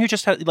anyone who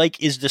just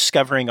is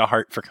discovering a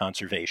heart for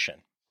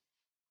conservation.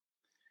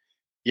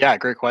 Yeah,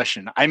 great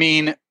question. I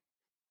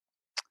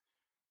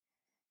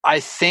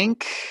think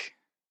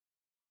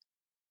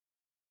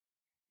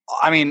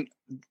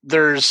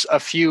there's a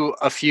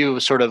few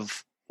sort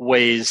of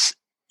ways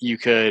you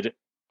could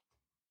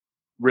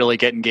really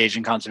get engaged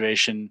in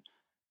conservation.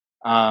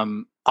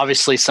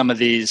 Obviously, some of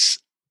these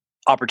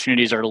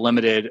opportunities are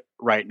limited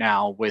right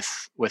now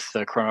with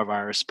the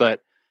coronavirus,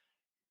 but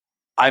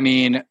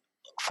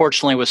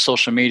fortunately, with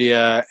social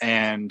media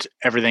and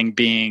everything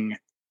being,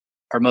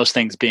 or most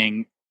things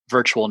being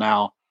virtual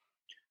now.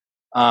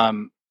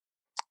 Find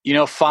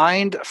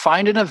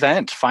an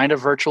event, find a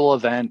virtual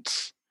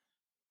event,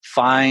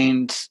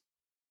 find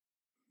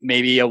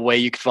maybe a way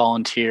you could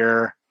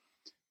volunteer.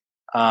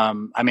 I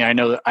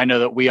know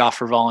that we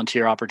offer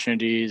volunteer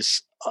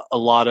opportunities. A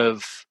lot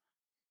of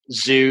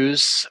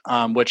zoos,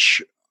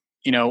 which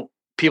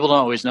people don't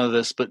always know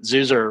this, but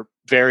zoos are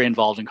very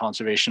involved in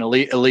conservation. At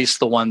least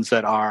the ones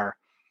that are,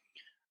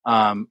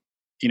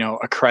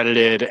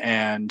 accredited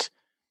and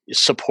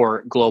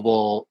support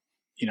global,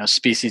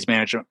 species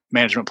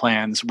management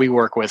plans. We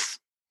work with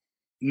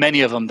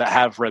many of them that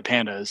have red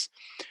pandas,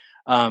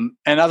 and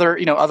other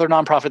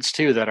nonprofits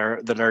too that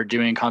are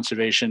doing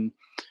conservation.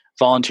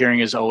 Volunteering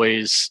is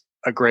always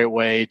a great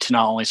way to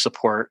not only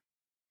support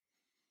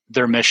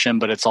their mission,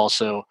 but it's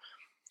also,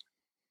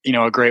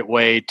 a great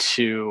way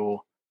to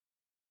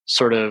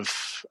sort of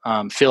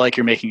feel like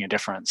you're making a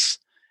difference.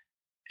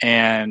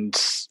 And,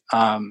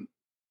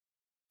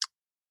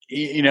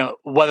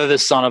 whether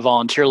this is on a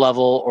volunteer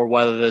level or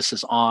whether this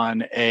is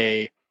on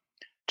a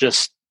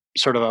just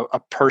sort of a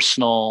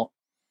personal,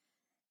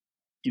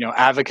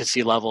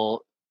 advocacy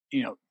level,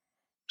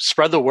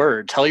 spread the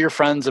word, tell your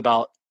friends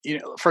about,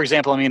 for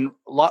example,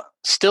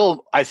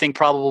 still, I think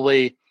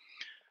probably,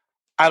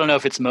 I don't know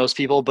if it's most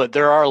people, but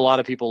there are a lot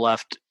of people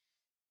left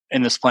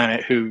in this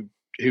planet who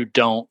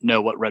don't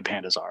know what red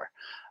pandas are.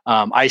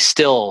 I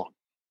still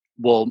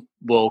will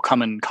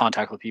come in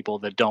contact with people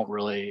that don't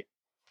really,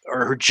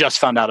 or who just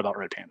found out about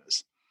red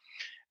pandas.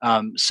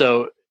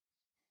 So,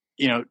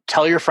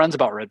 tell your friends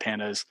about red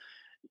pandas.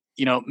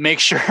 Make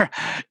sure,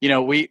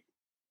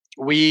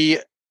 we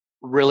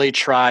really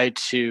try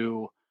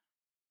to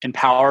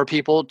empower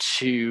people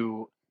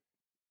to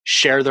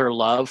share their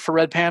love for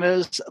red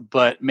pandas,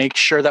 but make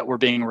sure that we're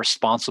being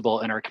responsible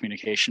in our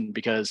communication,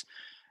 because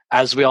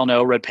as we all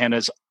know, red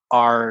pandas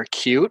are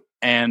cute,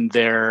 and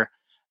their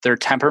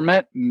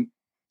temperament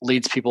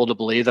leads people to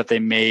believe that they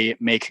may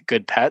make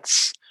good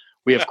pets.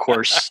 We of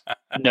course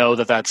know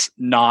that that's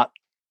not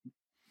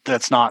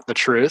the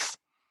truth.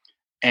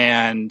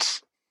 And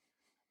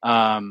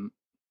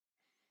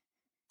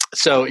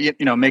so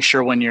make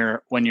sure when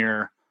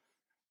you're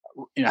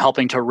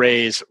helping to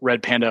raise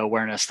red panda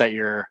awareness that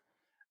you're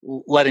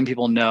letting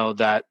people know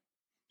that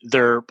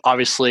they're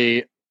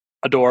obviously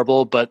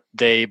adorable, but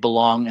they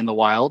belong in the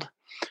wild.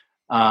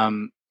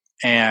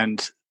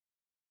 And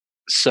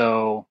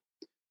so,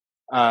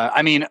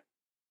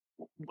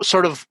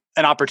 sort of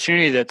an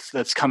opportunity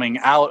that's coming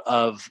out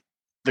of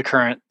the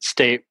current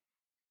state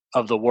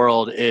of the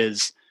world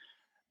is,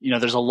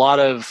 there's a lot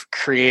of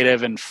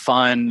creative and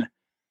fun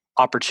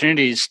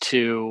opportunities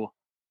to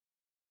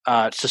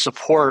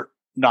support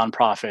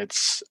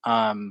nonprofits.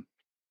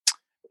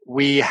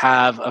 We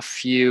have a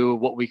few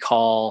what we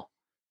call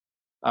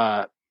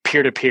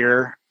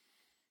peer-to-peer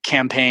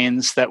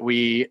campaigns that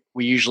we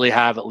usually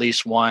have at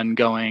least one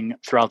going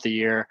throughout the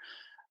year,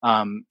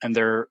 and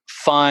they're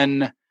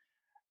fun.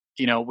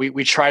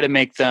 We try to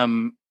make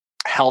them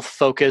health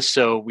focused.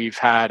 So we've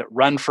had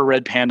Run for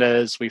Red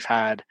Pandas. We've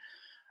had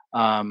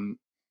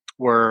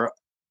we're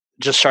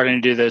just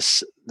starting to do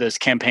this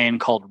campaign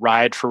called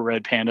Ride for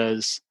Red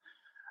Pandas,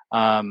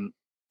 and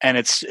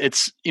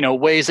it's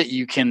ways that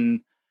you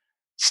can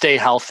stay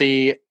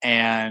healthy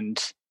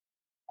and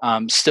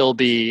still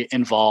be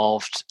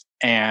involved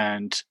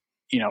and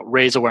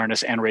raise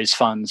awareness and raise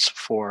funds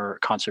for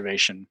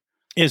conservation.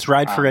 Is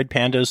Ride for Red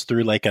Pandas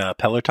through like a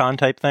Peloton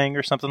type thing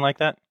or something like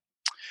that?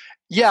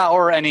 Yeah,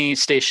 or any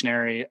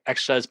stationary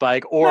exercise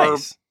bike, or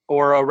Nice.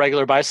 Or a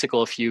regular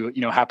bicycle if you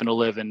happen to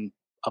live in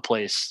a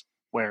place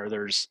where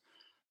there's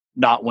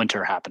not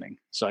winter happening.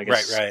 So I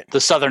guess right.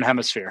 The Southern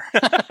Hemisphere,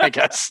 I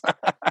guess.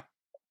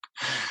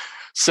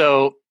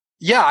 So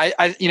yeah,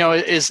 I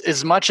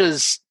as much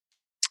as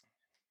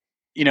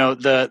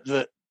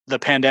the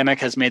pandemic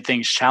has made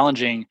things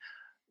challenging,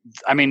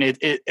 I mean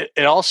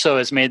it also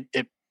has made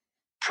it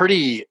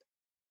pretty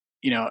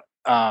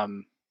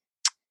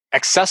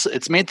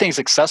it's made things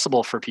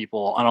accessible for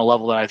people on a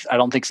level that I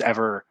don't think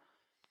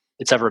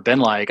it's ever been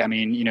like. I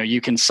mean,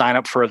 you can sign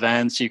up for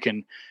events, you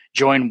can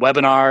join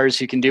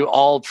webinars, you can do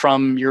all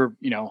from your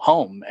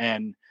home,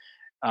 and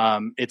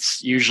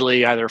it's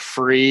usually either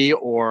free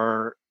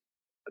or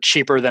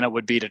cheaper than it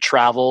would be to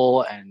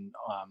travel and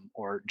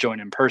or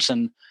join in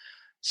person.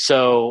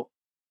 So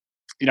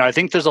I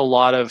think there's a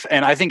lot of,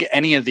 and I think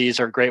any of these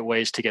are great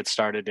ways to get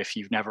started if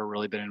you've never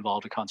really been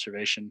involved in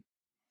conservation.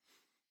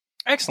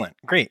 Excellent.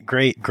 Great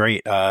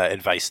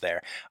advice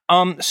there.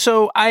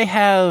 So I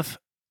have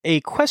a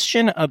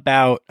question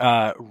about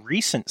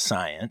recent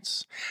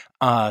science.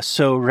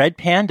 So red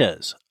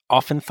pandas,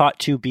 often thought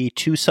to be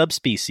two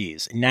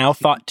subspecies, now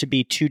thought to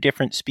be two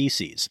different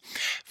species.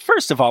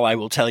 First of all, I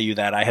will tell you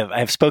that I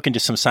have spoken to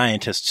some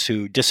scientists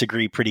who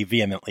disagree pretty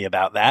vehemently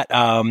about that.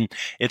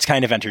 It's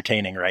kind of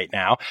entertaining right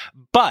now,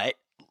 but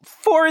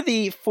for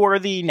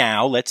the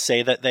now, let's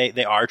say that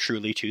they are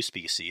truly two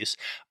species.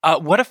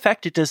 What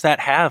effect does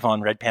that have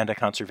on red panda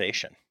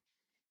conservation?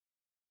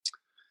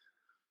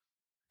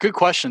 Good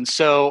question.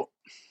 So,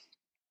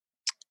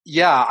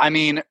 yeah, I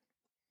mean,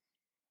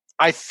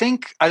 I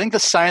think the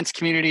science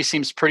community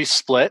seems pretty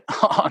split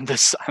on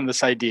this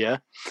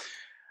idea.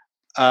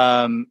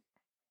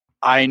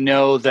 I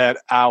know that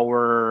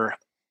our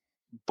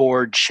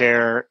board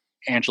chair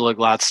Angela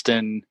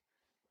Gladstone,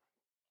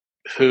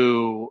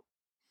 who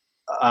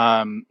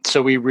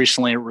so we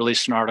recently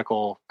released an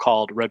article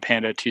called "Red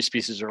Panda: Two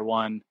Species or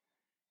One,"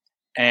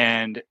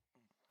 and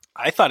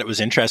I thought it was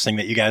interesting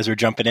that you guys were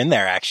jumping in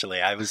there.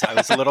 Actually, I was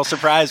a little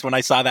surprised when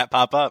I saw that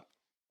pop up.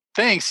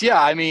 thanks.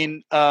 Yeah, I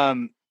mean,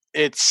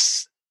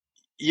 it's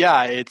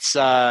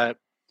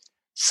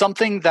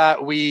something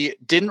that we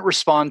didn't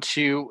respond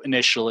to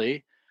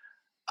initially,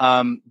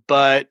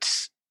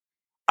 but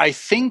I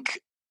think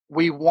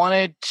we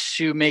wanted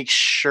to make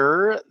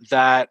sure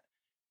that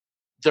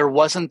there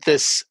wasn't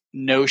this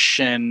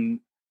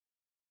notion,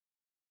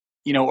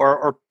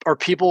 or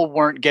people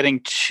weren't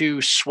getting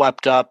too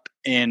swept up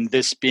in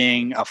this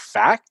being a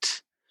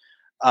fact.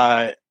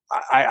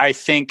 I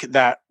think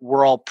that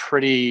we're all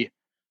pretty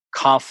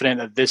confident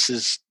that this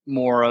is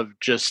more of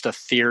just a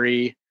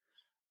theory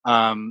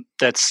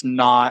that's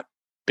not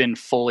been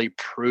fully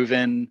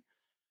proven.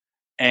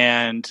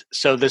 And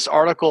so this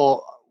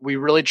article, we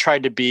really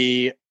tried to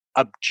be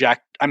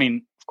object. I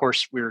mean, of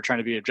course, we were trying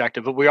to be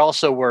objective, but we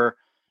also were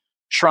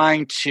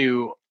trying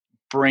to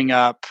bring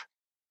up,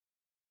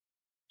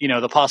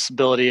 the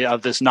possibility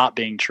of this not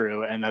being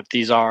true and that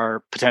these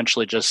are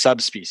potentially just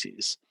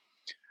subspecies.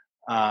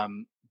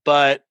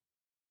 But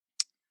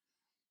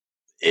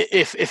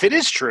if it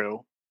is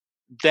true,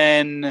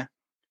 then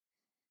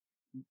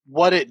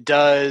what it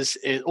does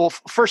is, well,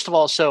 first of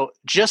all, so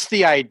just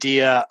the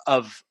idea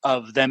of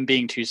them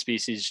being two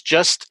species,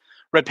 just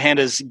red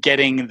pandas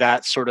getting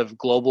that sort of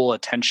global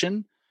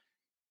attention,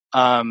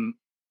 could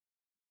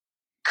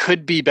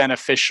be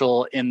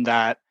beneficial in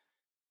that,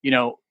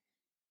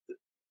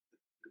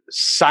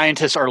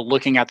 scientists are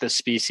looking at this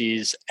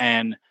species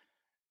and,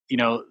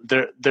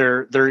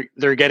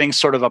 they're getting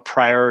sort of a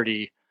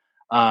priority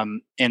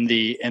in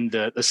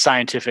the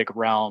scientific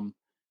realm,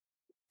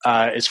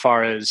 as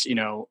far as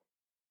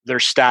their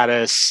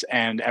status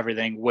and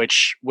everything,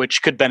 which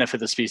could benefit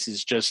the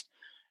species, just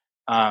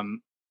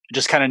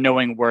kind of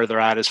knowing where they're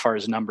at as far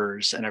as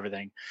numbers and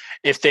everything.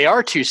 If they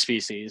are two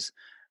species,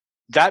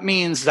 that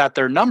means that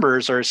their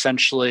numbers are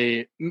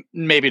essentially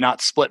maybe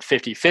not split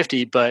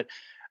 50-50, but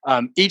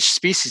each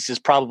species is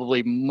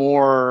probably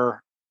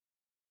more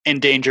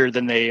endangered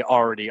than they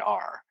already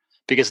are,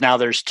 because now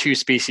there's two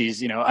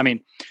species. I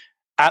mean,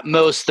 at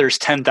most there's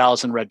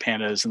 10,000 red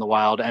pandas in the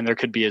wild, and there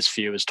could be as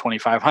few as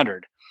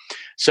 2,500.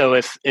 So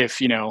if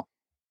the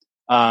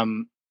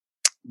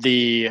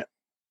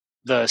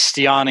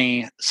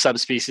Styani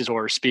subspecies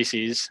or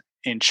species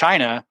in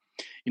China,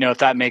 if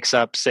that makes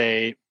up,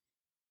 say,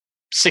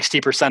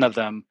 60% of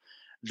them,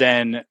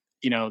 then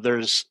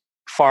there's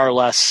far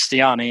less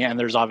Styani, and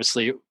there's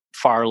obviously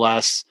far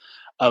less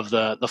of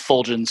the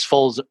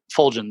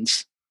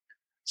fulgens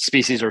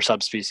species or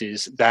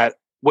subspecies,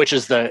 which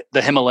is the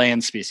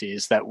Himalayan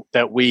species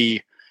that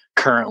we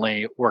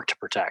currently work to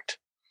protect.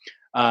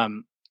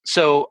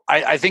 So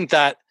I think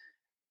that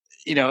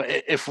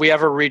if we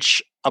ever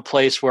reach a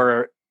place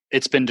where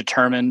it's been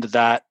determined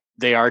that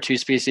they are two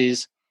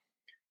species,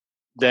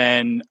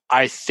 then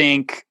I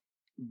think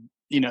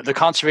the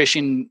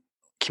conservation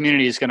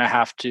community is going to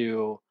have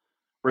to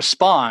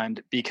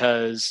respond,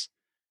 because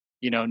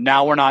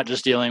now we're not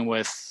just dealing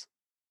with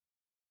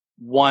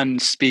one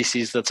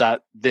species that's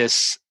at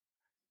this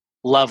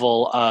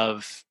level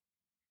of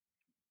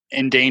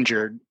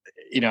endangered.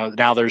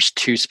 Now there's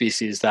two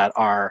species that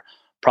are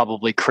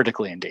probably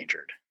critically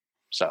endangered.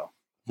 So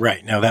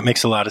right, now that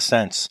makes a lot of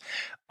sense.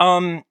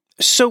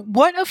 So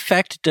what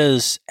effect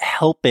does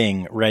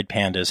helping red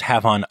pandas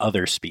have on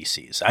other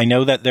species? I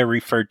know that they're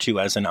referred to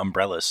as an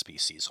umbrella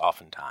species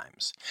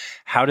oftentimes.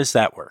 How does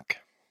that work?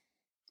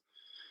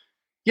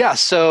 Yeah,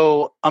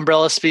 so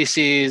umbrella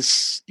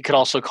species, you could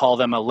also call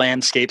them a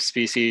landscape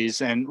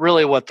species. And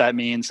really what that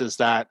means is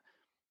that,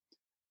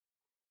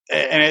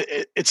 and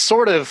it's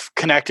sort of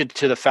connected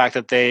to the fact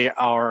that they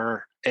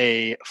are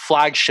a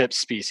flagship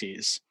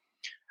species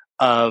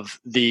of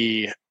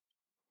the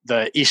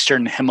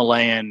Eastern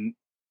Himalayan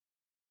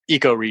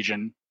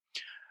ecoregion.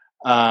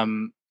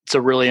 It's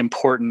a really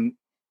important.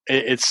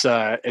 It's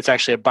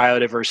actually a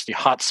biodiversity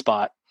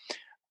hotspot,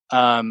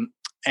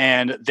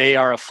 and they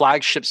are a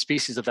flagship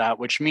species of that,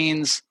 which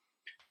means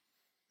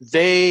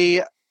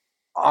they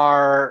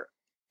are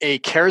a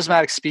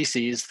charismatic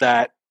species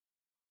that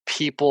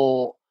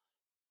people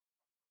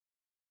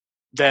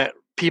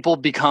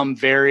become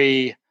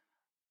very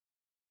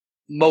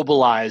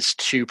mobilized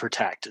to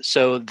protect.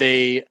 So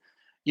they're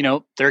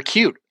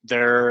cute.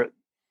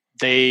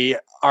 They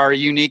are a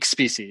unique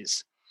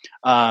species.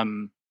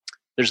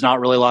 There's not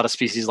really a lot of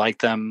species like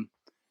them,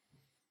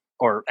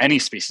 or any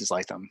species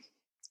like them,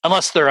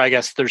 unless I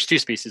guess there's two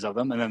species of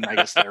them, and then I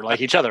guess they're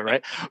like each other,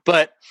 right?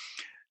 But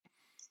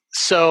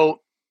so,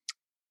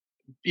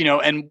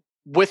 and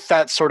with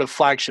that sort of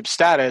flagship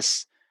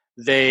status,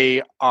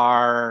 they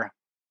are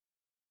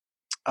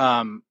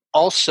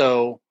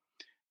also,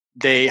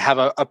 they have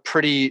a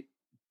pretty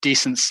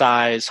decent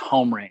size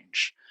home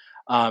range.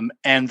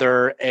 And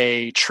they're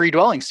a tree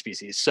dwelling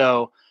species.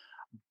 So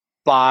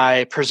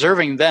by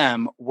preserving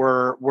them,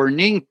 we're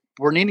needing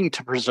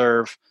to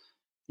preserve,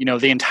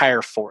 the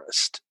entire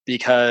forest,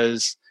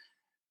 because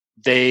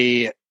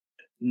they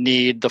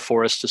need the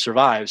forest to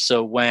survive.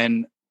 So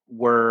when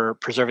we're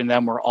preserving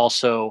them, we're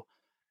also,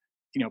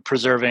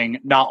 preserving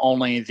not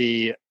only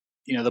the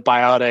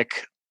biotic,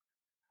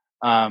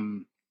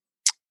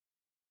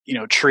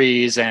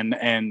 trees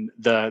and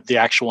the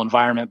actual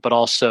environment, but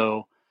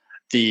also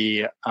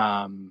the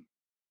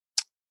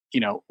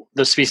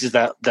the species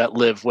that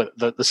live with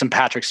the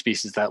sympatric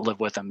species that live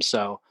with them.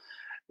 So,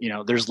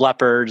 there's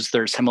leopards,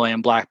 there's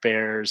Himalayan black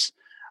bears,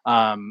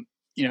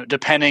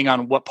 depending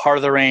on what part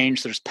of the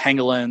range, there's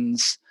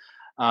pangolins.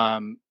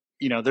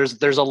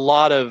 There's a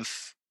lot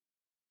of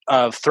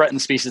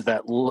threatened species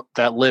that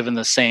live in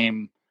the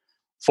same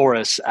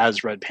forests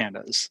as red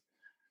pandas.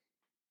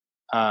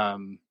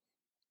 And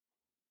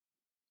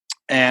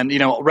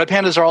red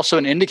pandas are also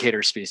an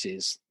indicator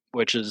species,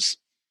 which is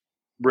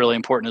really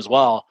important as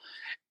well.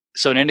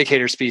 So an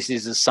indicator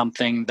species is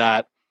something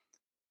that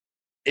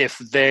if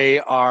they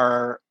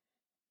are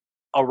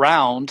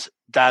around,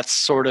 that's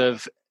sort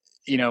of,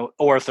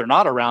 or if they're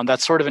not around,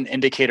 that's sort of an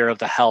indicator of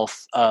the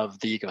health of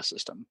the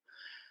ecosystem.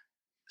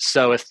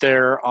 So if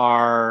there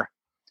are,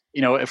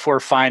 if we're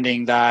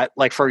finding that,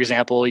 like, for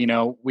example,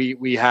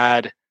 we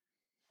had,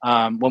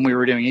 when we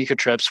were doing eco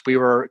trips, we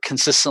were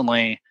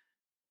consistently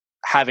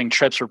having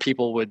trips where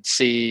people would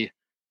see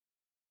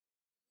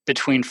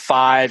between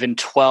 5 and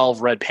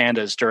 12 red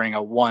pandas during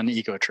a one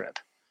eco trip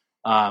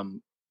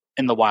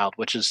in the wild,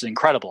 which is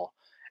incredible.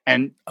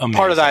 And Amazing.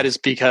 Part of that is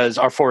because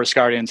our forest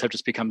guardians have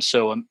just become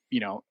so,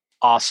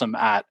 awesome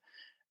at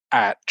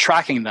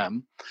tracking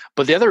them.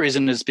 But the other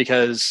reason is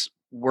because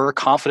we're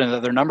confident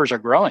that their numbers are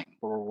growing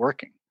where we're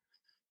working.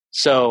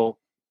 So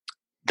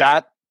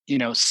that,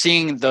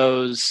 seeing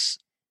those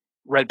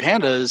red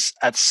pandas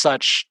at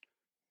such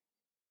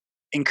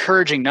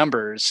encouraging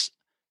numbers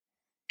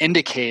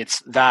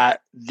indicates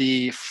that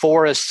the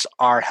forests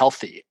are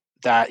healthy,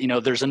 that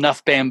there's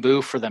enough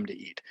bamboo for them to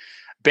eat.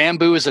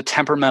 Bamboo is a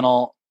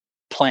temperamental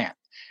plant,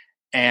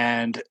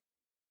 and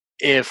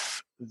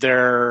if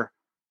there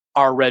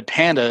are red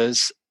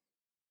pandas,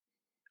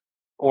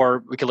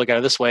 or we could look at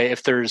it this way,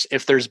 if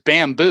there's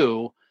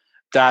bamboo,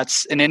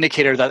 that's an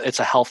indicator that it's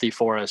a healthy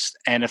forest.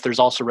 And if there's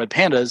also red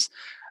pandas,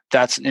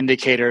 that's an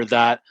indicator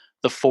that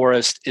the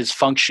forest is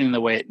functioning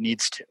the way it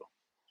needs to.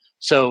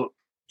 So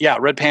yeah,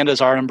 red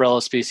pandas are an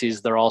umbrella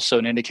species. They're also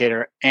an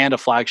indicator and a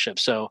flagship.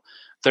 So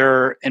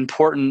they're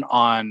important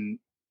on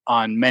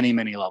many,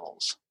 many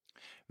levels.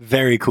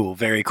 Very cool.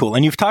 Very cool.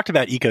 And you've talked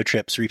about eco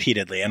trips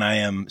repeatedly, and I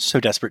am so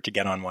desperate to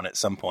get on one at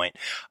some point.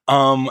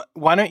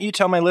 Why don't you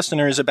tell my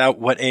listeners about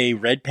what a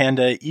red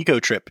panda eco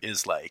trip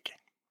is like?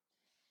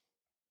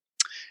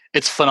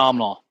 It's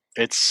phenomenal.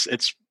 It's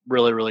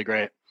really, really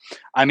great.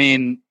 I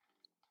mean,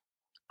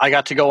 I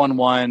got to go on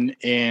one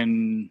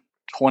in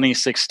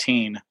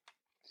 2016.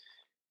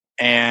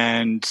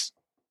 And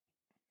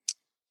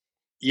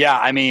yeah,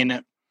 I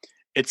mean,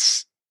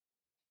 it's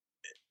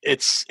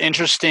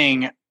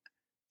interesting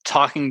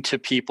talking to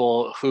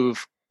people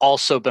who've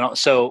also been,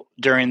 so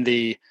during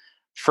the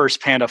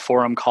first Panda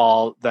Forum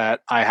call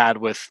that I had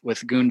with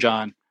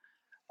Gunjan,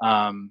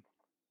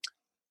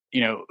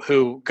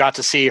 who got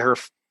to see her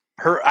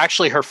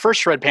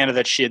first red panda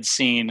that she had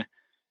seen,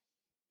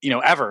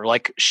 ever.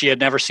 Like, she had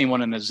never seen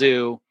one in a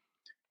zoo,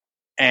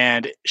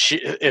 and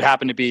it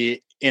happened to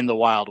be in the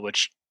wild,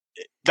 which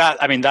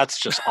that's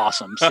just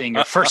awesome. Seeing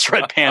your first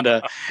red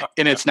panda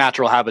in its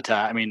natural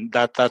habitat. I mean,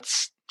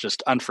 that's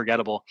just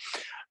unforgettable.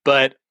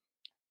 But,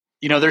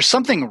 there's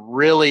something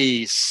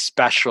really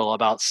special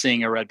about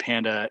seeing a red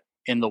panda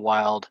in the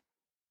wild.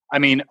 I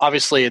mean,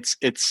 obviously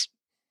it's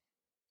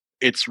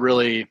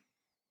really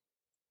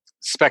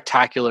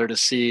spectacular to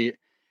see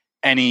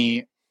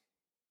any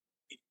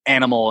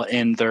animal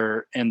in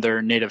their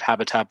native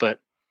habitat, but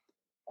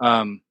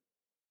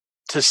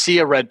to see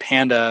a red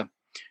panda,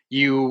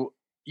 you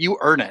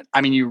earn it.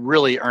 I mean, you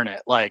really earn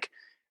it. Like,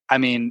 I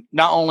mean,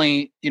 not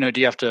only, do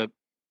you have to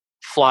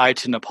fly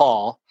to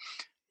Nepal,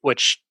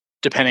 which,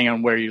 depending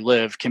on where you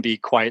live, can be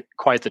quite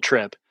the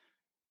trip,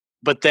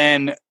 but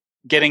then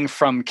getting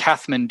from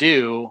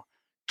Kathmandu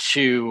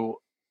to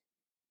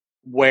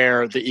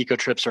where the eco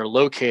trips are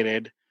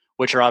located,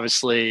 which are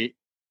obviously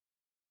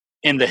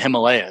in the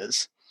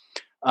Himalayas,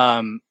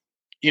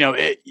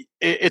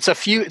 it's a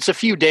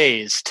few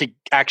days to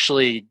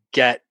actually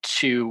get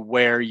to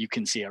where you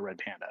can see a red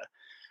panda.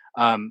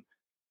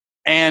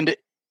 And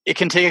it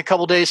can take a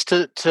couple days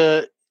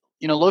to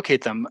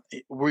locate them.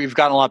 We've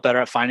gotten a lot better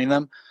at finding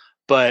them,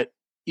 but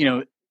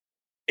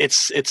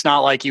it's not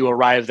like you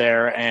arrive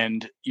there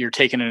and you're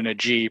taken in a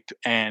Jeep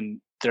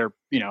and they're,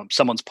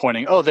 someone's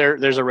pointing, oh,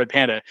 there's a red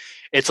panda.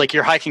 It's like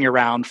you're hiking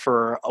around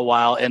for a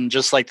while, and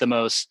just like the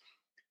most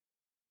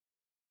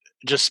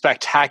just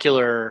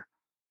spectacular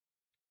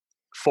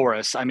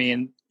forests. I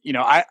mean,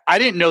 I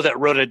didn't know that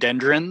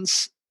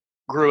rhododendrons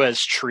grew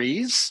as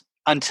trees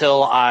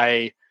until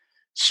I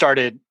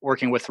started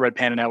working with Red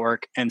Panda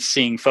Network and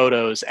seeing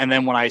photos. And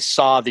then when I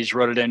saw these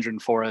rhododendron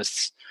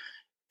forests,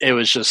 it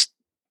was just,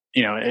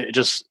 it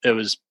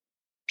was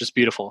just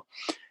beautiful.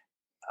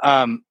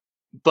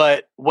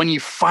 But when you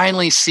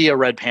finally see a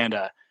red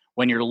panda,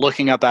 when you're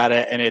looking up at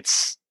it and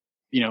it's,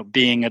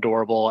 being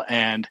adorable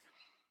and,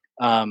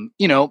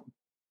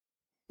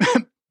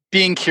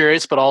 being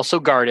curious, but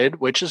also guarded,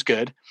 which is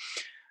good.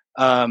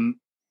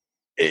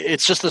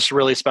 It's just this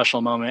really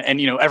special moment. And,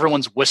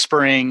 everyone's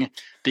whispering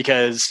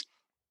because,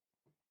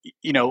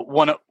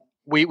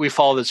 we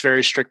follow this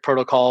very strict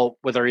protocol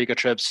with our eco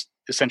trips,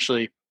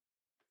 essentially,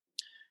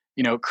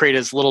 create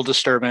as little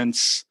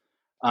disturbance,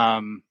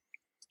 don't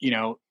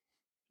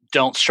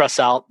stress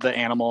out the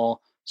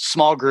animal,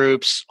 small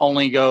groups,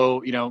 only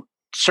go,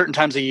 certain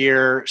times a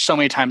year, so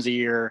many times a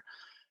year.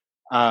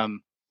 And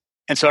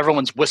so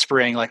everyone's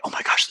whispering like, oh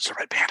my gosh, there's a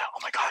red panda. Oh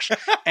my gosh.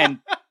 And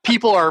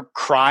people are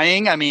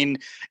crying. I mean,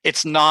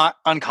 it's not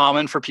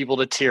uncommon for people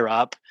to tear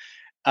up.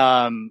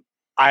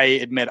 I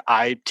admit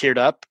I teared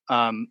up.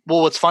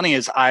 Well, what's funny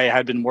is I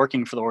had been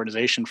working for the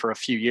organization for a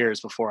few years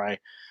before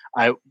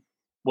I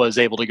was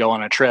able to go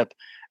on a trip.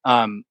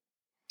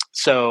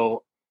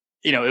 So,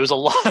 it was a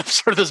lot of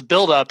sort of this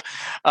buildup.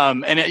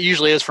 And it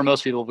usually is for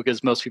most people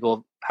because most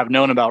people have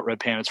known about red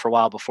pandas for a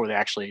while before they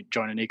actually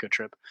join an eco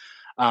trip.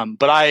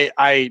 But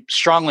I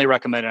strongly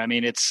recommend it. I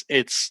mean, it's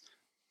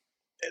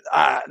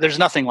there's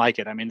nothing like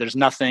it. I mean, there's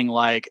nothing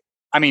like,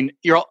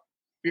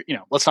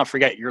 let's not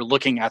forget, you're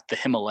looking at the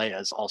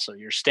Himalayas also.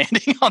 You're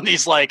standing on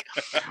these like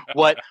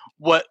what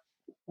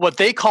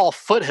they call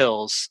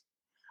foothills,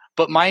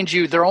 but mind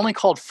you, they're only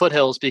called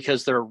foothills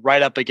because they're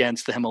right up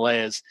against the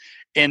Himalayas.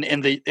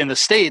 In the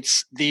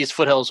States, these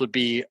foothills would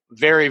be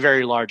very,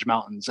 very large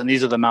mountains. And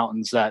these are the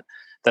mountains that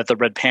the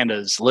red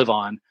pandas live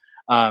on.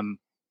 And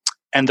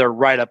they're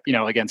right up,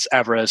 against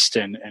Everest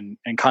and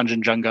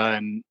Kanchenjunga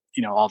and,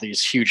 all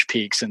these huge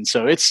peaks. And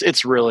so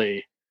it's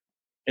really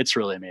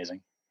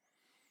amazing.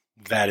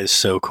 That is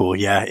so cool.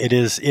 Yeah, it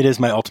is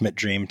my ultimate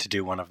dream to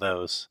do one of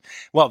those.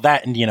 Well,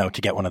 that and,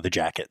 to get one of the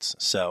jackets.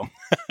 So,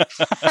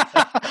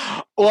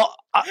 well,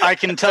 I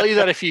can tell you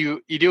that if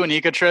you do an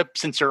eco trip,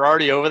 since you're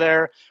already over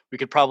there, we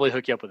could probably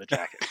hook you up with a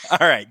jacket. All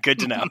right. Good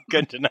to know.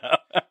 Good to know.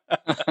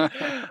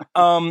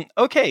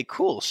 Okay,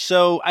 cool.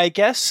 So I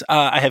guess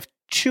I have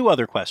two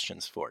other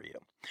questions for you.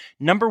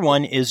 Number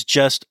one is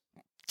just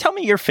tell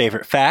me your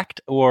favorite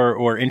fact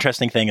or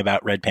interesting thing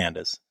about red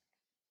pandas.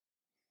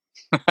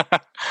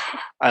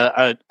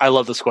 I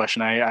love this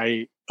question.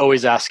 I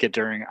always ask it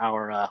during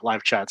our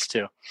live chats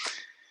too.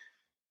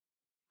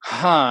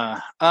 I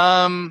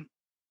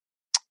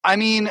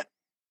mean,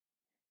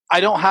 I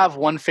don't have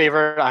one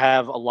favorite. I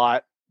have a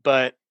lot,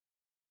 but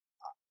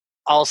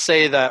I'll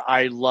say that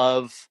I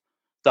love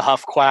the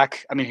huff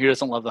quack. I mean, who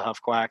doesn't love the huff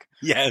quack?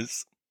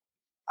 Yes.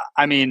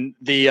 I mean,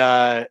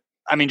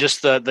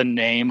 just the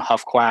name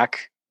huff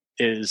quack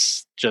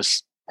is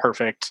just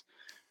perfect.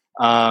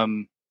 I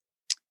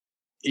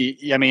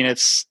mean,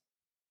 it's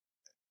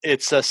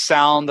a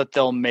sound that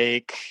they'll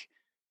make.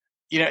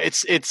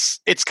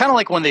 It's kind of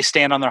like when they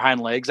stand on their hind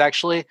legs.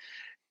 Actually,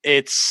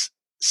 it's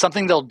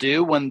something they'll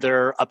do when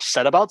they're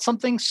upset about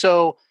something.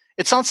 So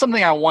it's not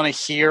something I want to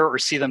hear or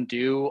see them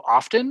do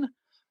often,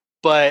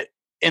 but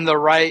in the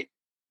right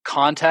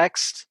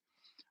context,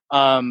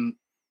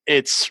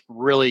 it's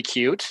really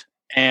cute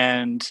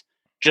and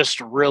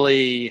just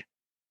really,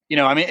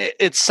 I mean,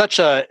 it's such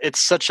a,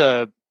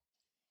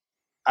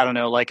 I don't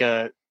know,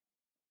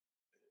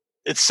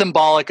 it's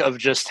symbolic of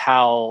just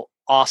how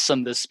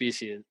awesome this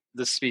species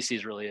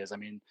really is. I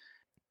mean,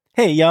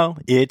 hey, y'all,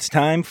 it's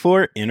time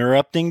for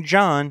Interrupting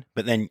John,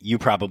 but then you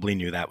probably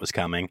knew that was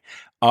coming.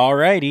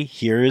 Alrighty,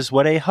 here's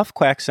what a huff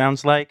quack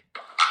sounds like.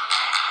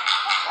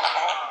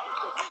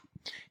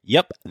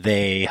 Yep,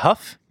 they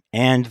huff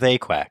and they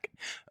quack.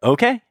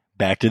 Okay,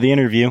 back to the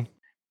interview.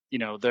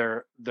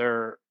 They're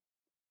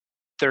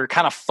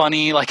kind of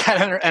funny, like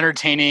kind of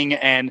entertaining,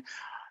 and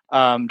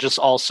just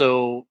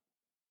also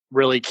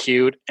really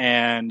cute,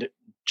 and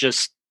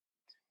just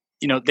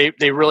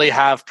they really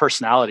have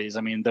personalities.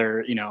 I mean,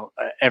 they're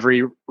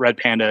every red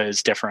panda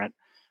is different,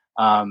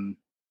 and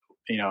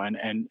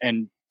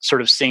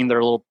sort of seeing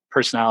their little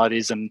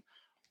personalities and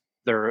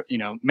their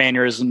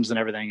mannerisms and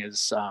everything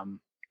is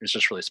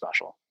just really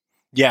special.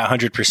 Yeah,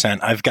 100%.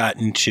 I've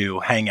gotten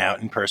to hang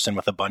out in person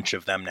with a bunch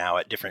of them now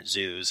at different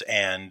zoos.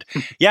 And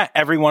yeah,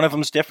 every one of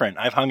them's different.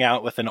 I've hung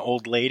out with an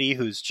old lady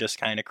who's just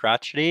kind of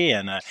crotchety,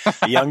 and a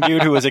young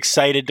dude who was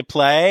excited to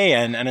play,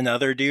 and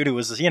another dude who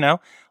was, a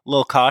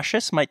little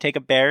cautious, might take a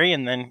berry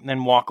and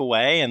then walk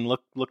away and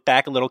look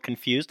back a little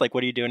confused, like,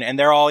 what are you doing? And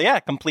they're all,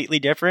 completely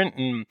different,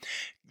 and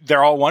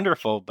they're all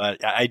wonderful.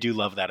 But I do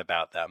love that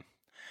about them.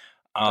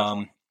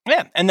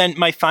 Yeah, and then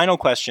my final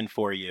question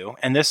for you,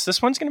 and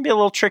this one's going to be a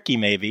little tricky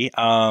maybe.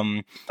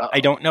 I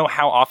don't know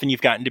how often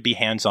you've gotten to be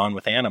hands-on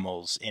with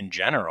animals in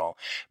general,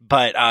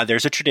 but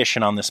there's a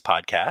tradition on this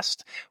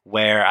podcast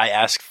where I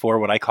ask for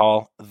what I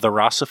call the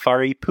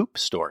Rossafari poop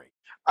story.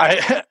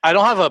 I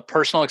don't have a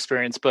personal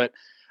experience, but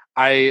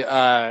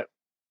I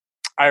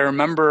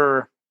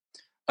remember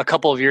a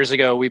couple of years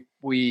ago,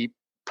 we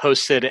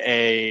posted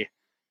a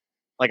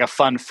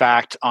fun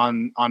fact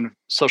on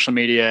social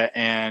media,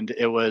 and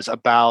it was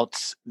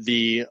about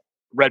the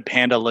red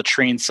panda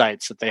latrine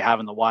sites that they have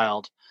in the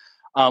wild.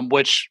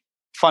 Which,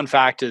 fun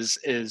fact,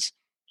 is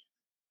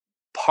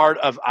part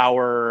of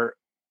our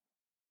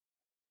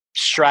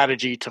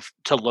strategy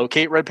to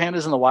locate red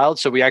pandas in the wild.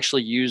 So we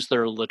actually use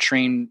their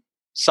latrine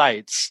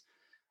sites.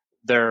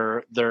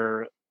 They're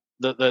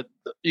the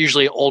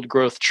usually old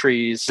growth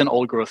trees and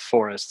old growth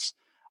forests.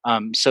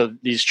 So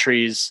these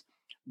trees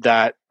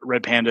that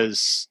red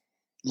pandas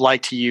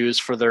like to use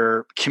for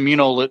their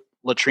communal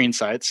latrine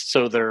sites.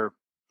 So they're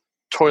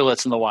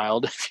toilets in the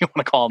wild, if you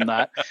want to call them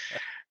that.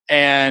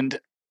 And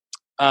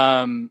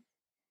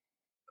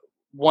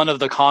one of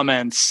the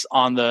comments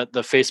on the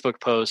Facebook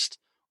post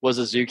was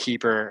a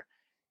zookeeper,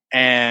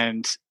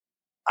 and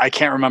I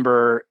can't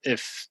remember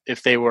if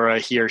they were a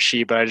he or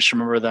she, but I just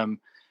remember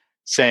them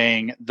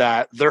saying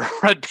that their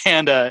red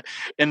panda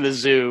in the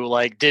zoo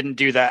didn't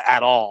do that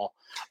at all.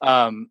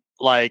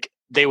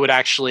 They would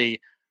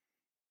actually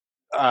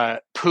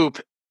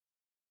poop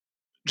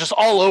just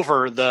all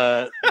over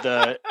the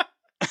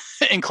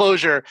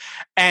enclosure,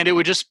 and it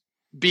would just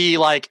be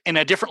in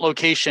a different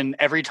location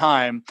every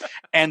time,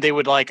 and they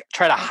would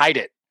try to hide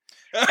it.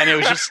 And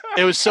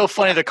it was so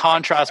funny, the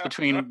contrast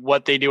between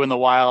what they do in the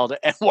wild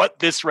and what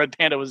this red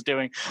panda was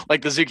doing. The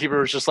zookeeper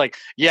was just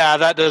yeah,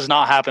 that does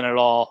not happen at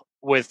all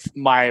with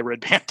my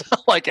red panda,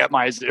 at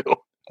my zoo.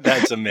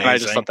 That's amazing. And I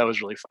just thought that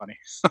was really funny.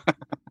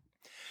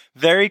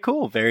 Very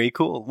cool. Very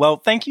cool. Well,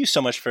 thank you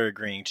so much for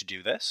agreeing to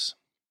do this.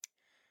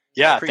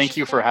 Yeah, thank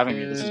you for having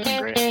me. This has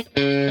been great.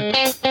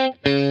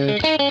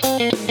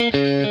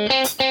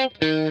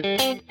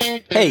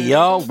 Hey,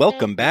 y'all.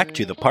 Welcome back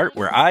to the part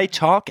where I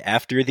talk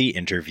after the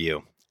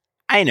interview.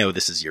 I know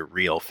this is your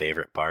real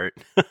favorite part.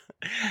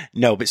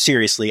 No, but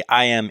seriously,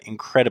 I am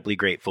incredibly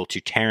grateful to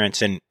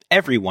Terrence and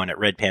everyone at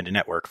Red Panda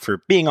Network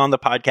for being on the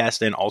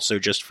podcast, and also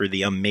just for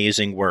the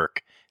amazing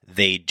work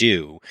they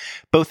do,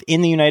 both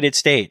in the United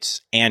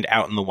States and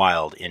out in the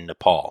wild in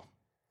Nepal.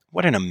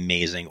 What an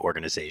amazing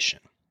organization.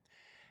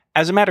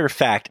 As a matter of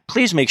fact,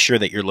 please make sure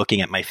that you're looking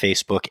at my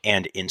Facebook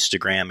and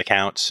Instagram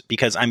accounts,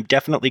 because I'm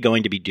definitely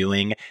going to be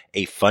doing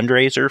a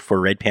fundraiser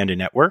for Red Panda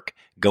Network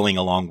going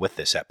along with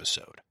this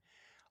episode.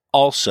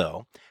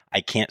 Also, I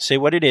can't say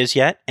what it is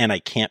yet, and I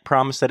can't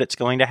promise that it's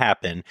going to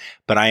happen,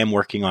 but I am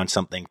working on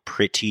something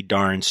pretty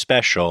darn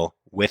special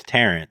with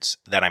Terrence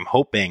that I'm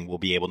hoping we'll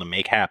be able to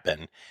make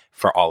happen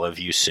for all of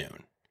you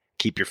soon.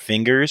 Keep your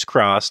fingers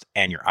crossed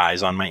and your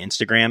eyes on my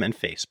Instagram and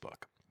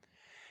Facebook.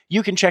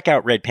 You can check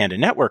out Red Panda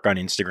Network on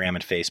Instagram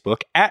and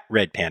Facebook at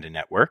Red Panda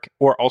Network,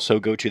 or also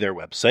go to their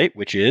website,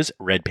 which is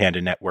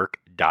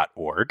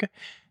redpandanetwork.org.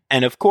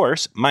 And of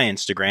course, my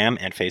Instagram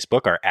and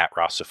Facebook are at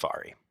Ross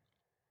Safari.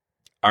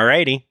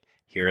 Alrighty,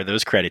 here are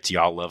those credits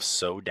y'all love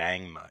so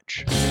dang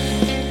much.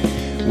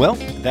 Well,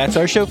 that's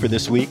our show for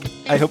this week.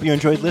 I hope you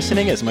enjoyed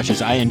listening as much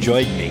as I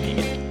enjoyed making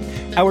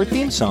it. Our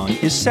theme song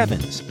is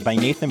Sevens by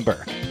Nathan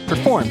Burke,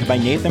 performed by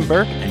Nathan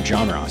Burke and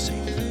John Rossi.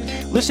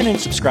 Listen and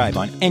subscribe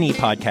on any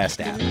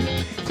podcast app.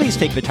 Please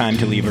take the time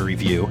to leave a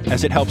review,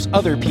 as it helps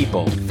other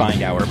people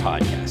find our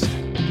podcast.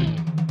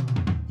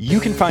 You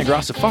can find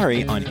Ross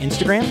Safari on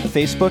Instagram,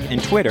 Facebook,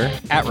 and Twitter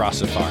at Ross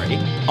Safari,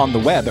 on the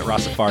web at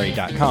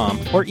rossafari.com,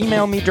 or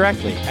email me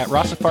directly at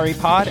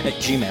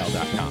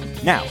rosssafaripod@gmail.com.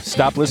 Now,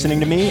 stop listening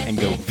to me and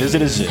go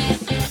visit a zoo.